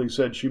repeatedly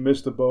said she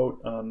missed the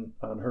boat on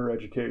her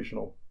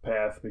educational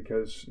path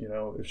because,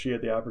 if she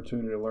had the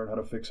opportunity to learn how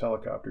to fix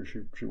helicopters,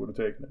 she would have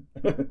taken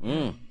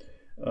it.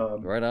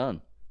 Right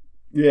on.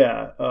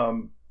 Yeah.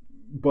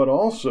 But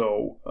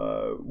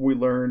also, we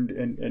learned,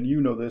 and you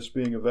know this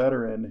being a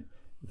veteran,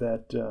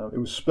 that it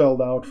was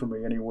spelled out for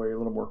me anyway a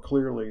little more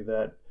clearly,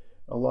 that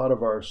a lot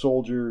of our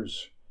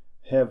soldiers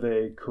have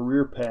a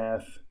career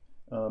path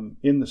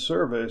in the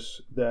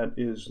service that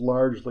is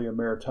largely a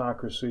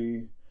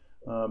meritocracy.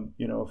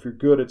 If you're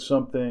good at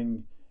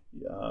something,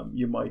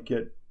 you might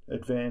get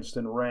advanced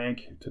in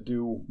rank to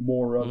do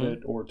more of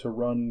it, or to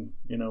run,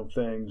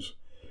 things,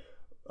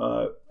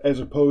 as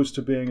opposed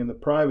to being in the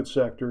private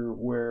sector,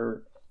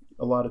 where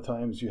a lot of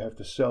times you have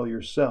to sell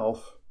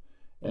yourself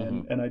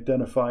and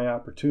identify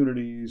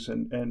opportunities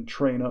and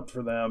train up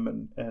for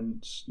them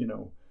and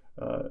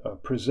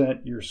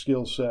present your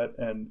skill set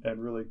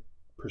and really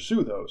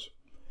pursue those.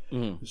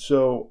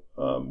 So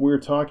we were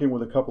talking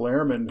with a couple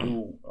airmen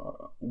who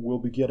will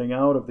be getting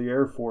out of the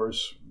Air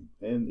Force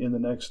in the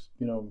next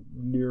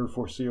near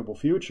foreseeable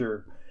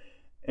future,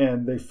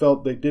 and they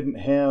felt they didn't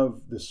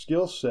have the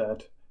skill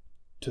set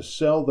to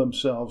sell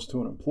themselves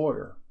to an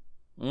employer.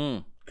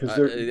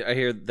 I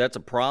hear that's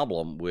a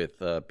problem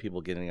with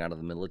people getting out of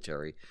the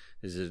military,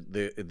 is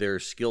their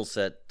skill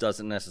set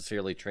doesn't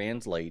necessarily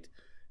translate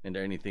into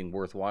anything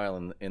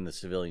worthwhile in the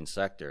civilian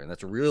sector, and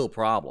that's a real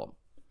problem.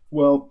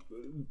 Well,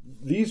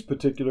 these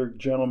particular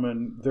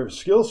gentlemen, their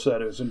skill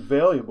set is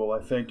invaluable,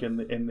 I think, in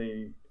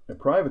the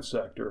private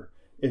sector.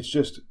 It's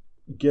just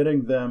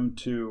getting them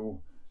to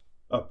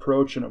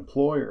approach an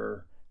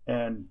employer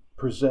and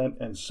present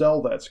and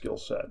sell that skill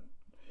set.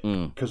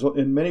 Because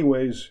in many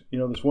ways,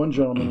 this one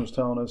gentleman was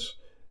telling us,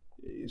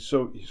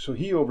 so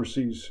he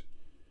oversees,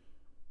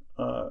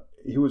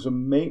 he was a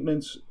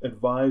maintenance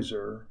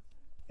advisor,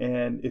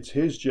 and it's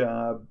his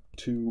job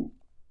to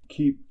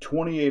keep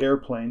 28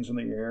 airplanes in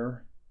the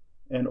air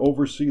and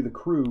oversee the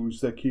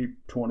crews that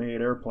keep 28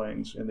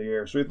 airplanes in the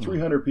air. So he had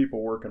 300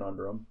 people working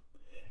under him,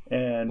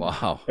 and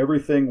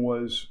everything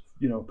was,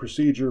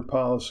 procedure,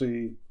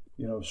 policy,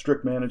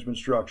 strict management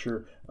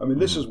structure. I mean,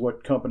 this is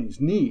what companies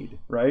need,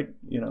 right?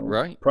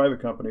 Private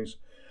companies.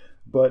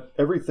 But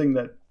everything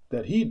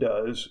that he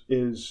does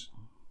is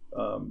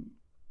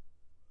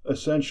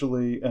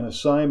essentially an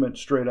assignment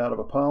straight out of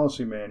a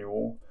policy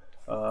manual,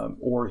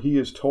 or he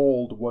is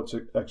told what's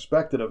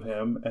expected of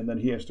him, and then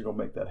he has to go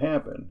make that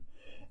happen.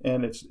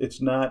 And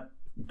it's not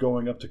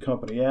going up to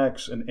company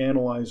X and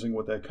analyzing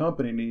what that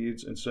company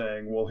needs and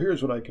saying, well,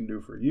 here's what I can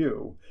do for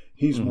you.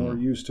 He's more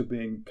used to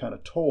being kind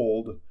of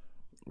told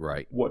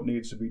what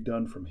needs to be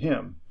done from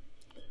him.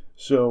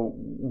 So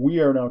we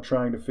are now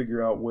trying to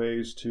figure out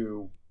ways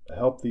to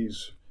help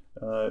these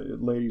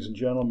ladies and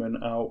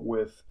gentlemen out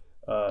with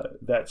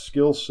that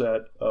skill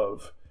set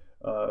of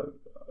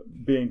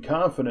being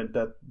confident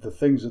that the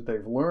things that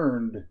they've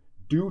learned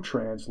do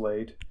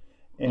translate,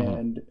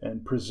 and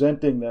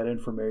presenting that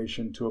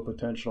information to a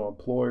potential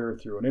employer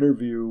through an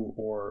interview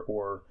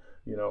or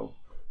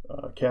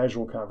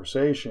casual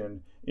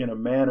conversation in a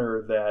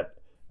manner that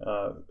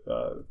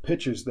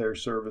pitches their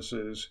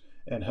services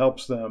and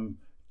helps them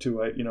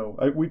to,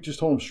 we just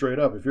told them straight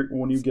up,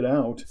 when you get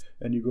out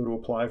and you go to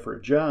apply for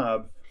a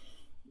job,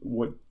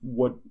 what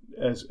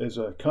as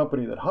a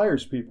company that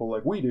hires people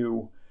like we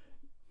do,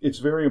 it's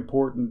very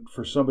important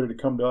for somebody to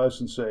come to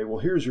us and say, well,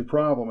 here's your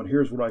problem and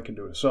here's what I can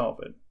do to solve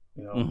it.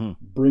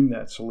 Bring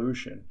that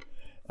solution.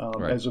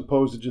 Right. As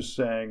opposed to just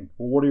saying,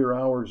 well, what are your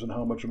hours and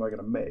how much am I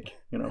going to make?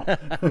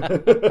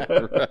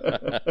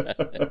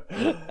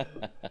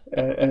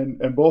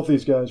 And both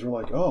these guys were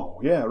like, oh,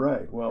 yeah,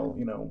 right. Well,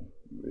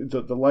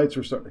 the lights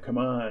are starting to come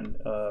on.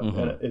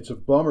 And it's a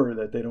bummer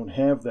that they don't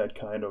have that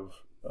kind of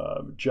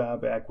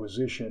job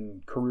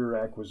acquisition, career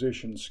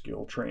acquisition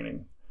skill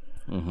training.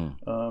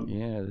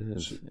 Yeah, it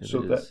is.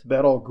 So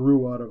that all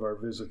grew out of our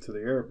visit to the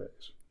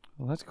airbase.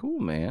 Well, that's cool,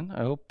 man.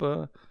 I hope...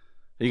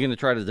 Are you going to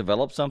try to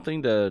develop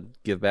something to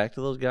give back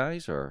to those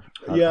guys, or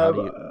we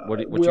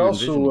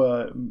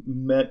also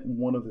met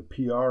one of the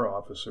PR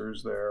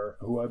officers there,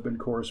 who I've been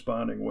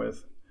corresponding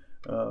with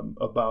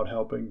about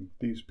helping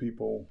these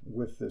people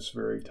with this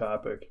very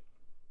topic.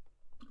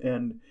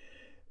 And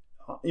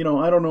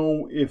I don't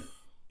know if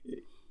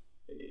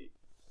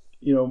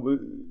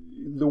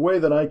the way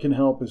that I can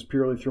help is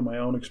purely through my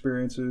own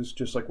experiences,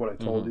 just like what I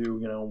told you.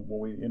 When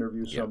we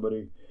interview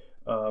somebody.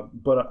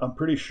 But I'm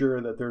pretty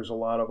sure that there's a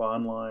lot of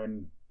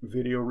online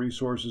video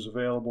resources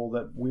available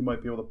that we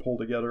might be able to pull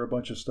together a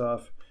bunch of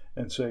stuff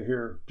and say,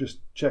 here, just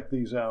check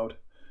these out,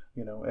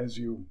 as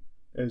you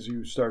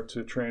start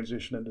to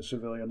transition into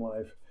civilian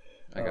life.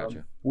 I got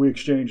you. We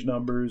exchanged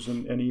numbers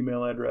and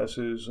email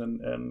addresses,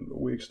 and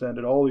we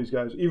extended all these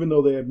guys, even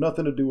though they had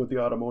nothing to do with the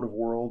automotive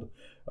world,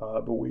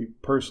 but we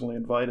personally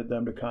invited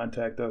them to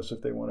contact us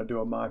if they want to do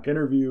a mock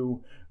interview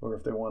or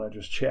if they want to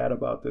just chat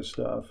about this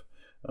stuff.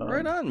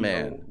 Right on,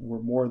 man.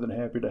 We're more than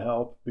happy to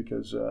help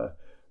because,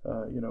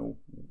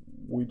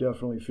 we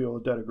definitely feel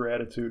a debt of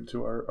gratitude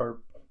to our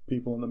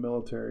people in the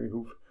military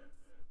who've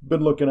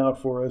been looking out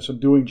for us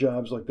and doing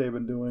jobs like they've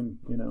been doing,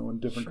 in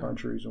different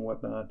countries and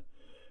whatnot.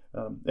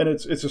 And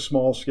it's a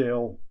small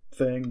scale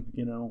thing.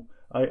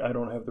 I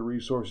don't have the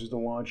resources to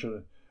launch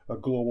a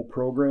global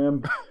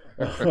program,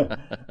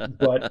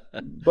 but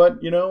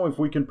if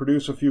we can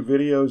produce a few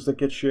videos that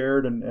get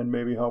shared and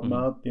maybe help them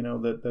out,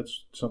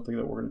 that's something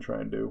that we're going to try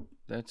and do.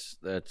 That's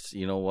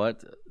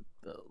what,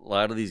 a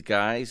lot of these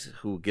guys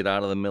who get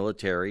out of the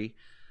military,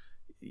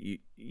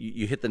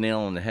 you hit the nail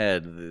on the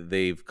head.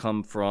 They've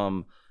come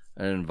from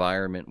an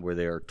environment where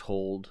they are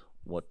told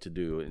what to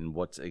do and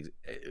what's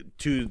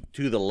to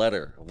the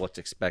letter of what's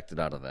expected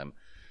out of them.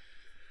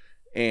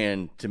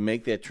 And to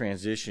make that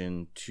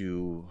transition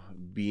to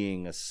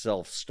being a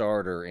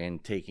self-starter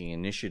and taking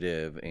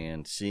initiative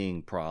and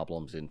seeing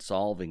problems and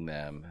solving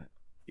them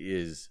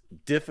is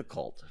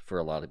difficult for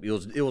a lot of people.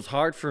 It was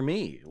hard for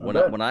me.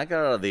 When I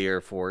got out of the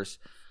Air Force,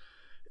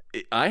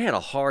 I had a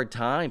hard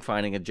time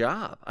finding a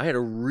job. I had a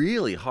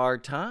really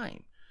hard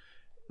time.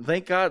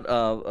 Thank God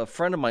a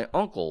friend of my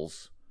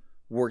uncle's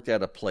worked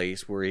at a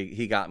place where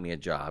he got me a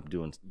job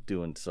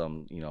doing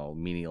some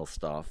menial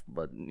stuff,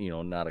 but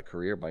not a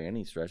career by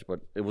any stretch,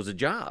 but it was a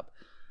job.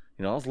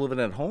 I was living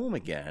at home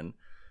again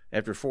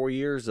after 4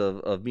 years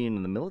of being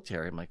in the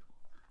military. I'm like,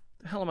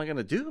 what the hell am I going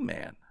to do,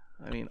 man?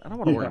 I mean, I don't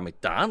want to work at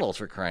McDonald's,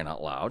 for crying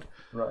out loud.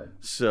 Right.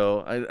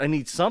 So I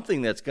need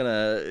something that's going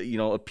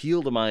to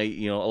appeal to my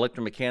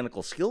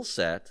electromechanical skill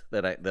set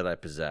that I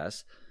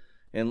possess,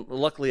 and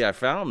luckily I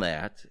found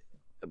that,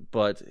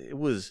 but it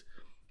was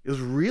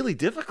really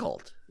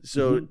difficult.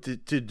 So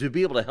to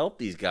be able to help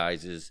these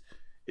guys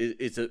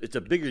it's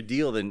a bigger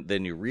deal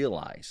than you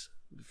realize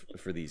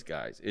for these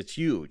guys. It's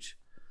huge.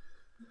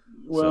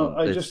 Well,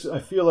 I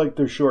feel like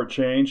they're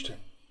shortchanged,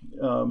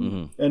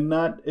 and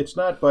it's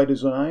not by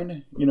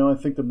design. I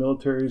think the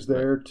military is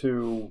there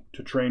to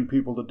train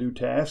people to do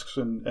tasks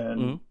and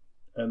then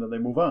they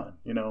move on.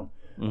 I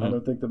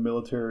don't think the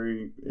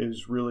military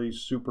is really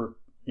super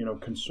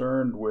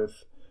concerned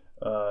with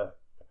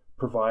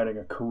providing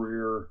a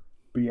career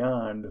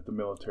beyond the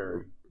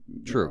military.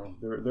 True.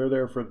 They're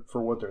there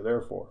for what they're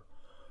there for.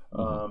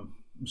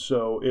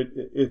 So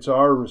it's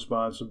our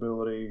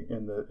responsibility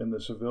in the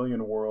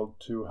civilian world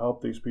to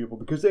help these people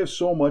because they have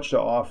so much to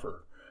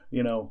offer.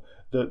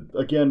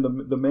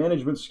 The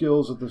management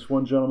skills that this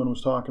one gentleman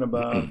was talking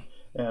about,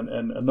 and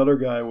another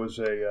guy was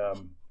an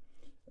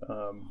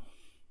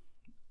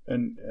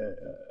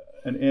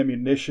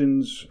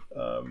ammunitions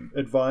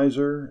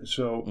advisor.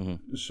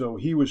 So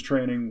he was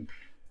training,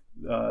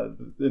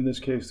 in this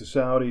case, the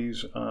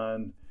Saudis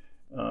on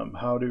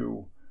how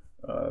to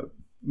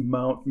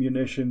mount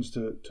munitions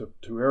to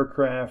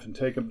aircraft and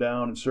take them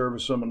down and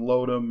service them and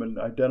load them and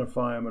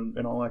identify them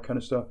and all that kind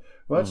of stuff.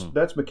 Well,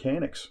 that's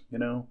mechanics.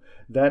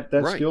 That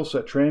right. Skill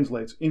set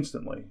translates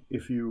instantly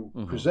if you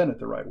present it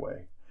the right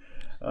way.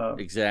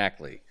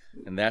 Exactly.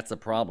 and that's the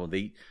problem.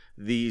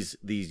 These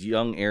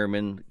young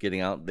airmen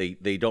getting out,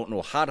 they don't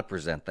know how to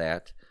present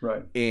that,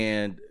 right?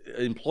 And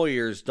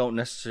employers don't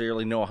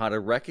necessarily know how to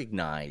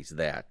recognize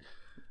that.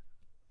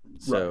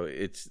 So right.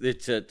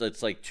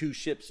 it's like two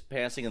ships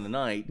passing in the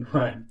night,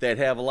 right? That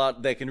have a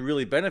lot that can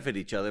really benefit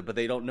each other, but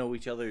they don't know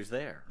each other's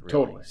there. Really.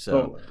 Totally,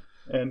 totally.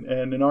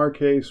 And in our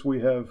case,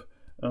 we have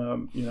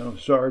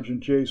Sergeant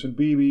Jason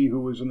Beebe,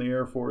 who was in the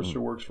Air Force, who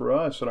works for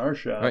us at our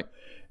shop. Right.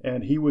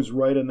 And he was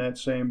right in that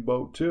same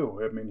boat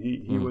too. I mean,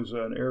 he was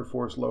an Air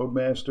Force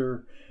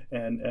loadmaster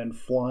and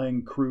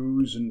flying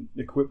crews and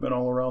equipment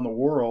all around the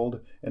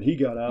world. And he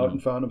got out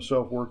and found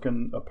himself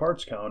working a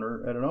parts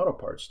counter at an auto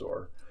parts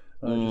store,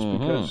 just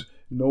because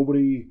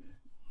nobody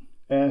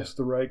asked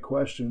the right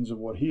questions of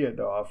what he had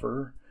to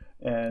offer,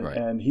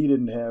 and he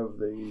didn't have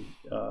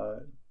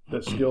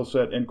the skill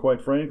set and,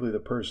 quite frankly, the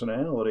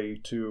personality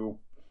to.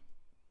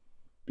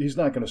 He's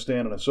not going to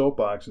stand on a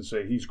soapbox and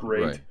say he's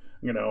great.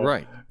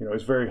 Right.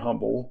 He's very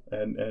humble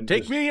and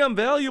take me, I'm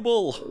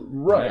valuable.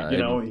 Right.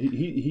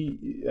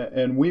 He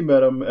and we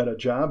met him at a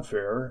job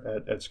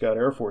fair at Scott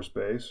Air Force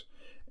Base,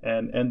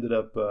 and ended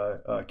up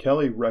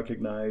Kelle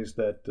recognized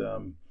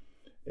that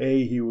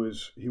he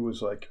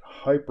was like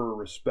hyper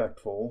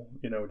respectful,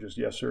 just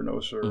yes or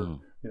no sir,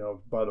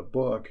 by the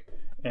book,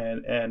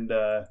 and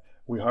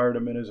we hired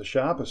him in as a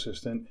shop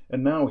assistant,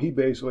 and now he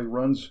basically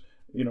runs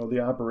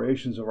the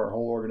operations of our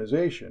whole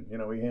organization.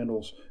 He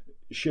handles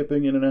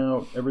shipping in and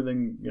out,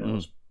 everything,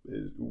 is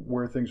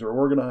where things are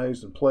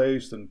organized and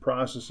placed and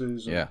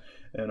processes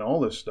and all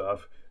this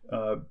stuff.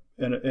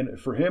 And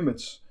for him,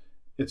 it's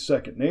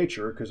second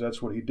nature, because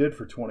that's what he did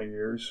for 20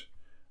 years.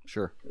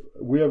 Sure.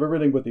 We have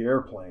everything but the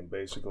airplane,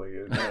 basically,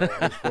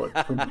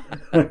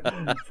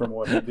 from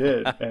what he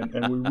did.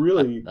 And we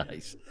really,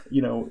 nice.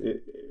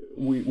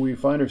 We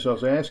find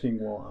ourselves asking,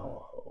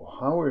 well,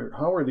 how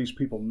are these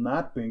people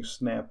not being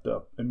snapped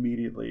up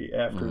immediately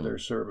after their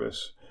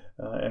service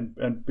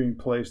and being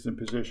placed in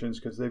positions,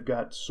 because they've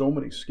got so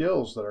many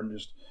skills that are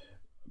just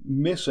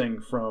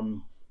missing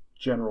from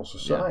general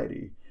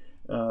society.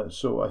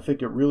 So I think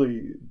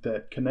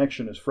that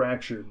connection is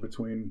fractured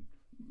between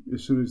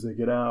as soon as they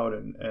get out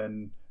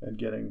and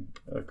getting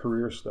a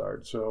career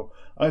start. So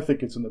I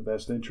think it's in the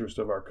best interest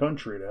of our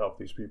country to help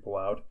these people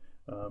out.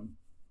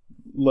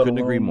 Couldn't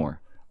agree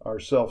more. Our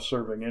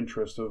self-serving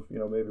interest of,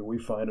 maybe we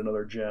find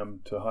another gem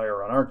to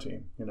hire on our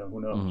team.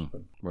 Who knows?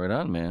 But, right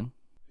on, man.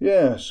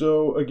 Yeah.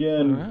 So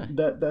again,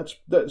 that's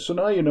so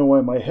now you know why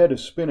my head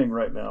is spinning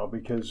right now,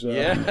 because you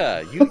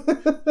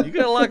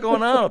got a lot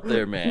going on up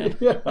there, man.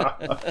 Yeah.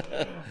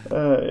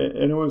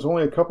 And it was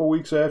only a couple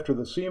weeks after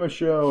the SEMA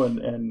show,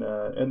 and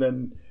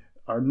then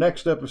our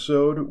next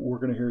episode, we're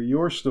going to hear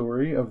your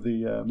story of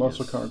the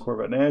Muscle Car and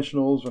Corvette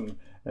Nationals,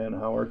 and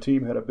how our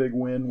team had a big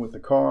win with the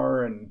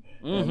car, and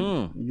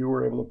you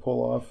were able to pull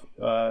off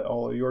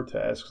all of your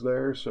tasks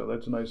there. So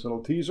that's a nice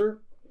little teaser.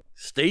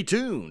 Stay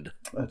tuned.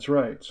 That's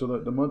right. So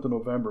the month of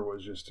November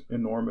was just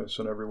enormous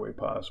in every way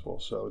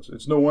possible. So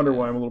it's no wonder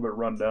why I'm a little bit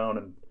run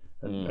down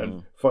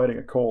and fighting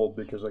a cold,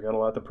 because I got a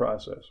lot to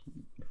process.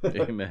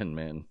 Amen,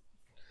 man.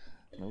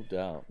 No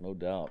doubt.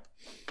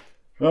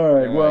 All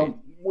right.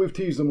 We've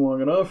teased them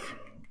long enough.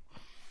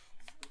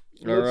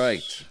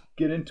 Let's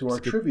get into our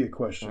trivia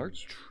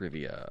questions.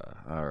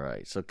 All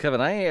right. So,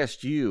 Kevin, I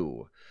asked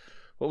you,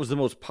 what was the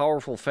most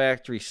powerful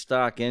factory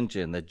stock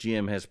engine that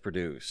GM has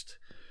produced?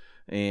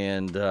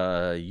 And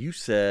you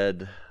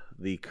said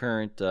the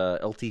current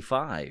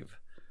LT5,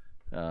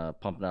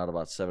 pumping out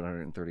about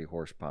 730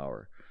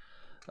 horsepower.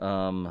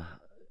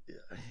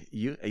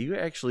 You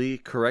actually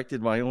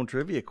corrected my own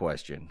trivia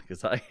question,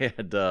 because I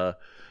had the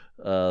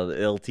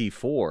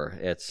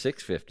LT4 at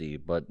 650,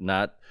 but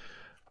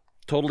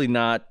totally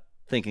not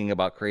thinking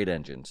about crate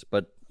engines.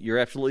 But you're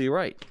absolutely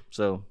right.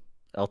 So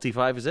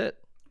LT5 is it.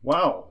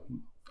 Wow.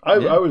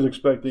 I was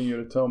expecting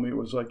you to tell me it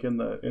was like in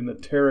the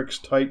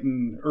Terex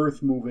Titan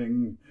earth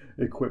moving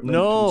equipment.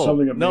 No,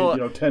 something that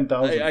made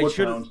 10,000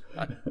 foot-pounds.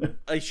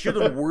 I should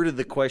have worded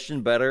the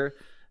question better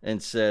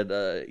and said,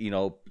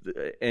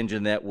 the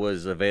engine that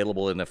was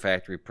available in a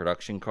factory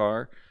production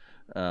car.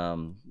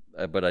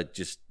 But it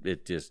just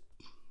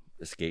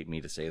escaped me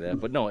to say that.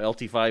 But no,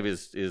 LT5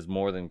 is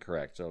more than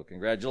correct. So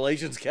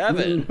congratulations,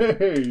 Kevin.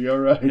 Hey, all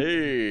right.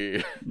 Hey.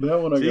 That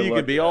one I got you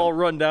could be all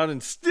run down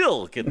and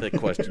still get the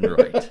question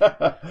right.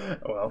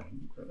 Well,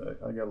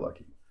 I got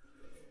lucky.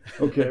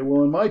 Okay,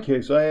 well, in my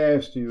case, I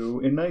asked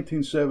you in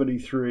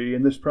 1973,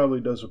 and this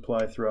probably does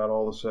apply throughout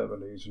all the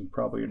 70s and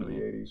probably into the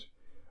 80s,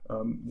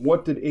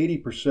 what did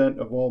 80%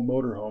 of all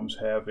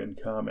motorhomes have in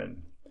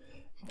common?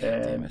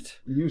 And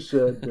you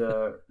said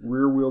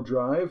rear-wheel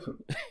drive,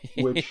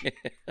 which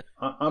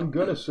I'm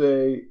going to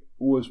say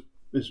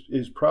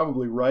is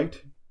probably right.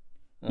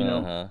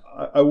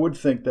 I would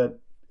think that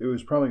it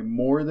was probably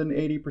more than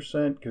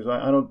 80%, because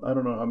I don't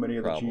know how many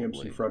of the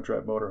GMC front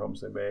drive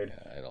motorhomes they made.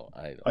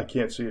 I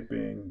can't see it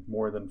being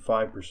more than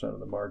 5% of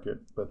the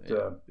market. But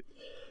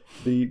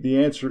the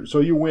answer, so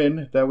you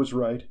win. That was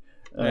right.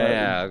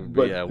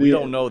 We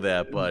don't know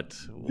that, but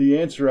the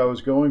answer I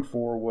was going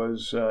for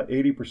was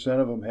 80%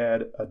 of them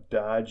had a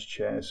Dodge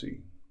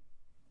chassis.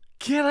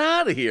 Get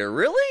out of here!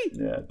 Really?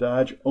 Yeah,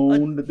 Dodge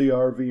owned the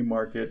RV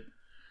market.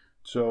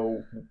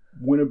 So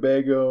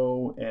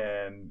Winnebago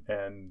and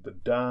the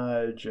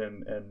Dodge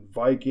and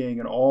Viking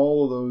and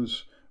all of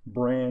those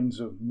brands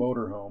of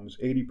motorhomes,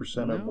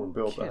 80% of them were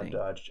built on a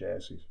Dodge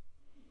chassis.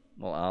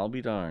 Well, I'll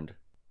be darned.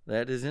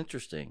 That is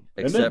interesting,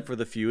 except for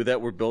the few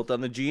that were built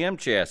on the GM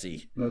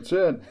chassis. That's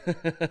it.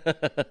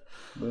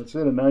 That's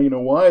it. And now you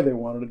know why they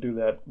wanted to do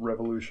that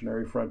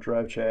revolutionary front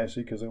drive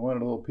chassis, because they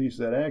wanted a little piece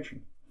of that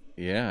action.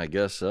 Yeah, I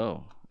guess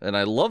so. And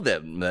I love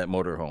that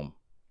motorhome.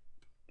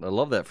 I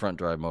love that front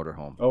drive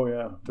motorhome. Oh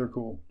yeah, they're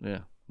cool.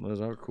 Yeah,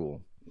 those are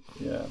cool.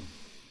 Yeah.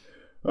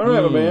 All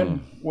right, my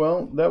man.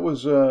 Well, that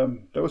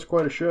was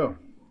quite a show.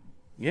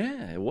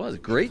 Yeah, it was.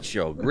 Great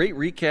show. Great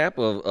recap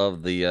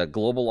of the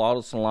Global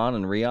Auto Salon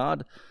in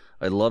Riyadh.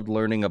 I loved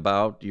learning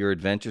about your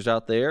adventures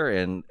out there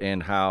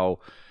and how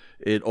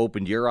it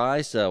opened your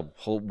eyes to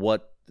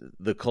what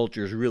the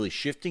culture is really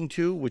shifting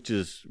to, which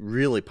is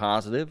really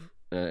positive.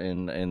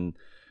 And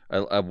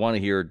I want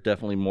to hear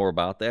definitely more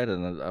about that.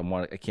 And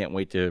I can't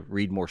wait to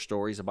read more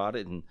stories about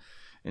it and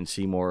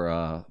see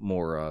more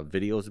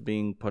videos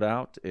being put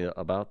out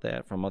about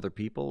that from other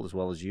people as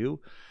well as you.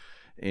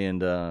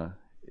 And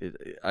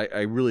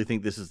I really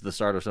think this is the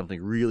start of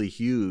something really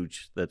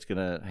huge that's going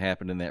to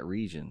happen in that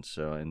region.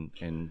 So and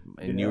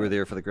you were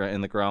there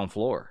in the ground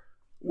floor.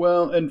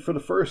 Well, and for the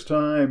first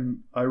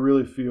time, I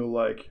really feel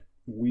like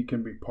we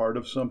can be part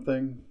of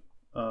something,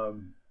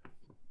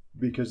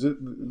 because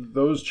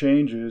those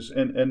changes,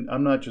 and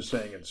I'm not just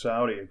saying in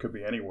Saudi, it could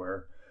be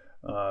anywhere,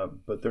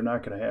 but they're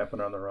not going to happen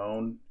on their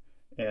own.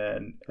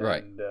 And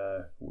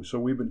so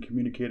we've been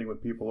communicating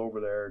with people over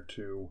there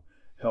to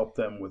help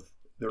them with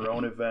their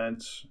own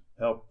events,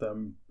 help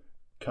them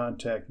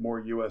contact more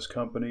U.S.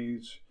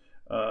 companies.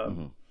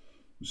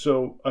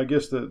 So I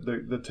guess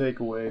the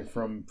takeaway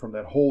from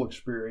that whole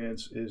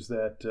experience is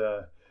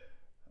that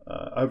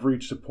I've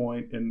reached a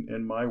point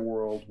in my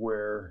world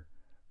where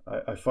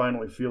I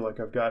finally feel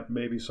like I've got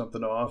maybe something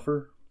to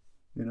offer,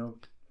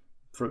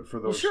 for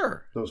those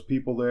those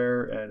people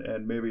there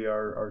and maybe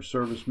our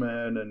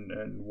servicemen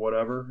and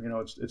whatever.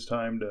 It's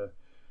time to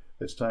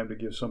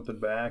give something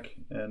back,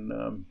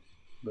 and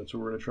that's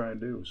what we're going to try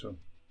and do. So,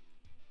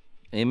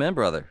 amen,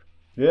 brother.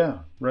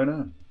 Yeah, right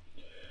on.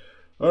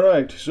 All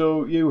right,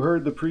 so you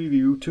heard the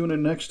preview. Tune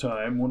in next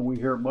time when we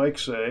hear Mike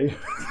say,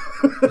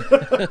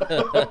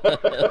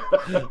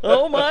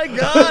 "Oh my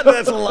God,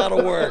 that's a lot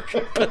of work."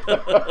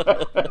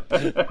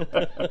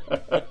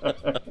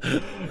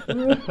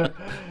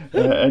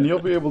 And you'll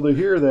be able to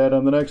hear that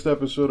on the next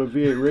episode of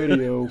V8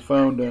 Radio,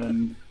 found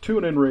on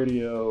TuneIn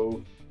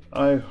Radio,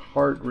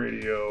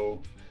 iHeartRadio.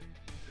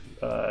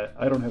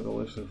 I don't have the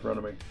list in front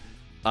of me.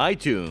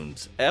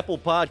 iTunes, Apple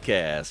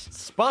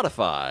Podcasts,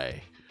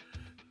 Spotify,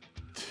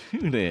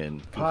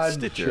 TuneIn,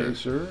 Stitcher,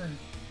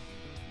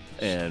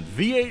 and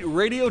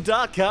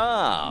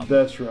V8Radio.com.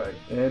 That's right.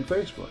 And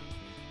Facebook.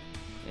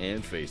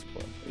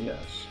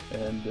 Yes.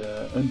 And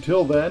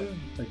until then,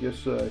 I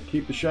guess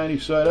keep the shiny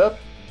side up.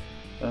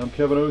 I'm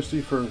Kevin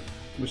Oeste for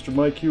Mr.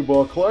 Mike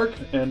Q-Ball Clarke,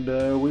 and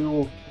we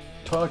will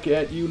talk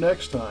at you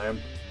next time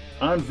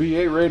on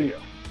V8 Radio.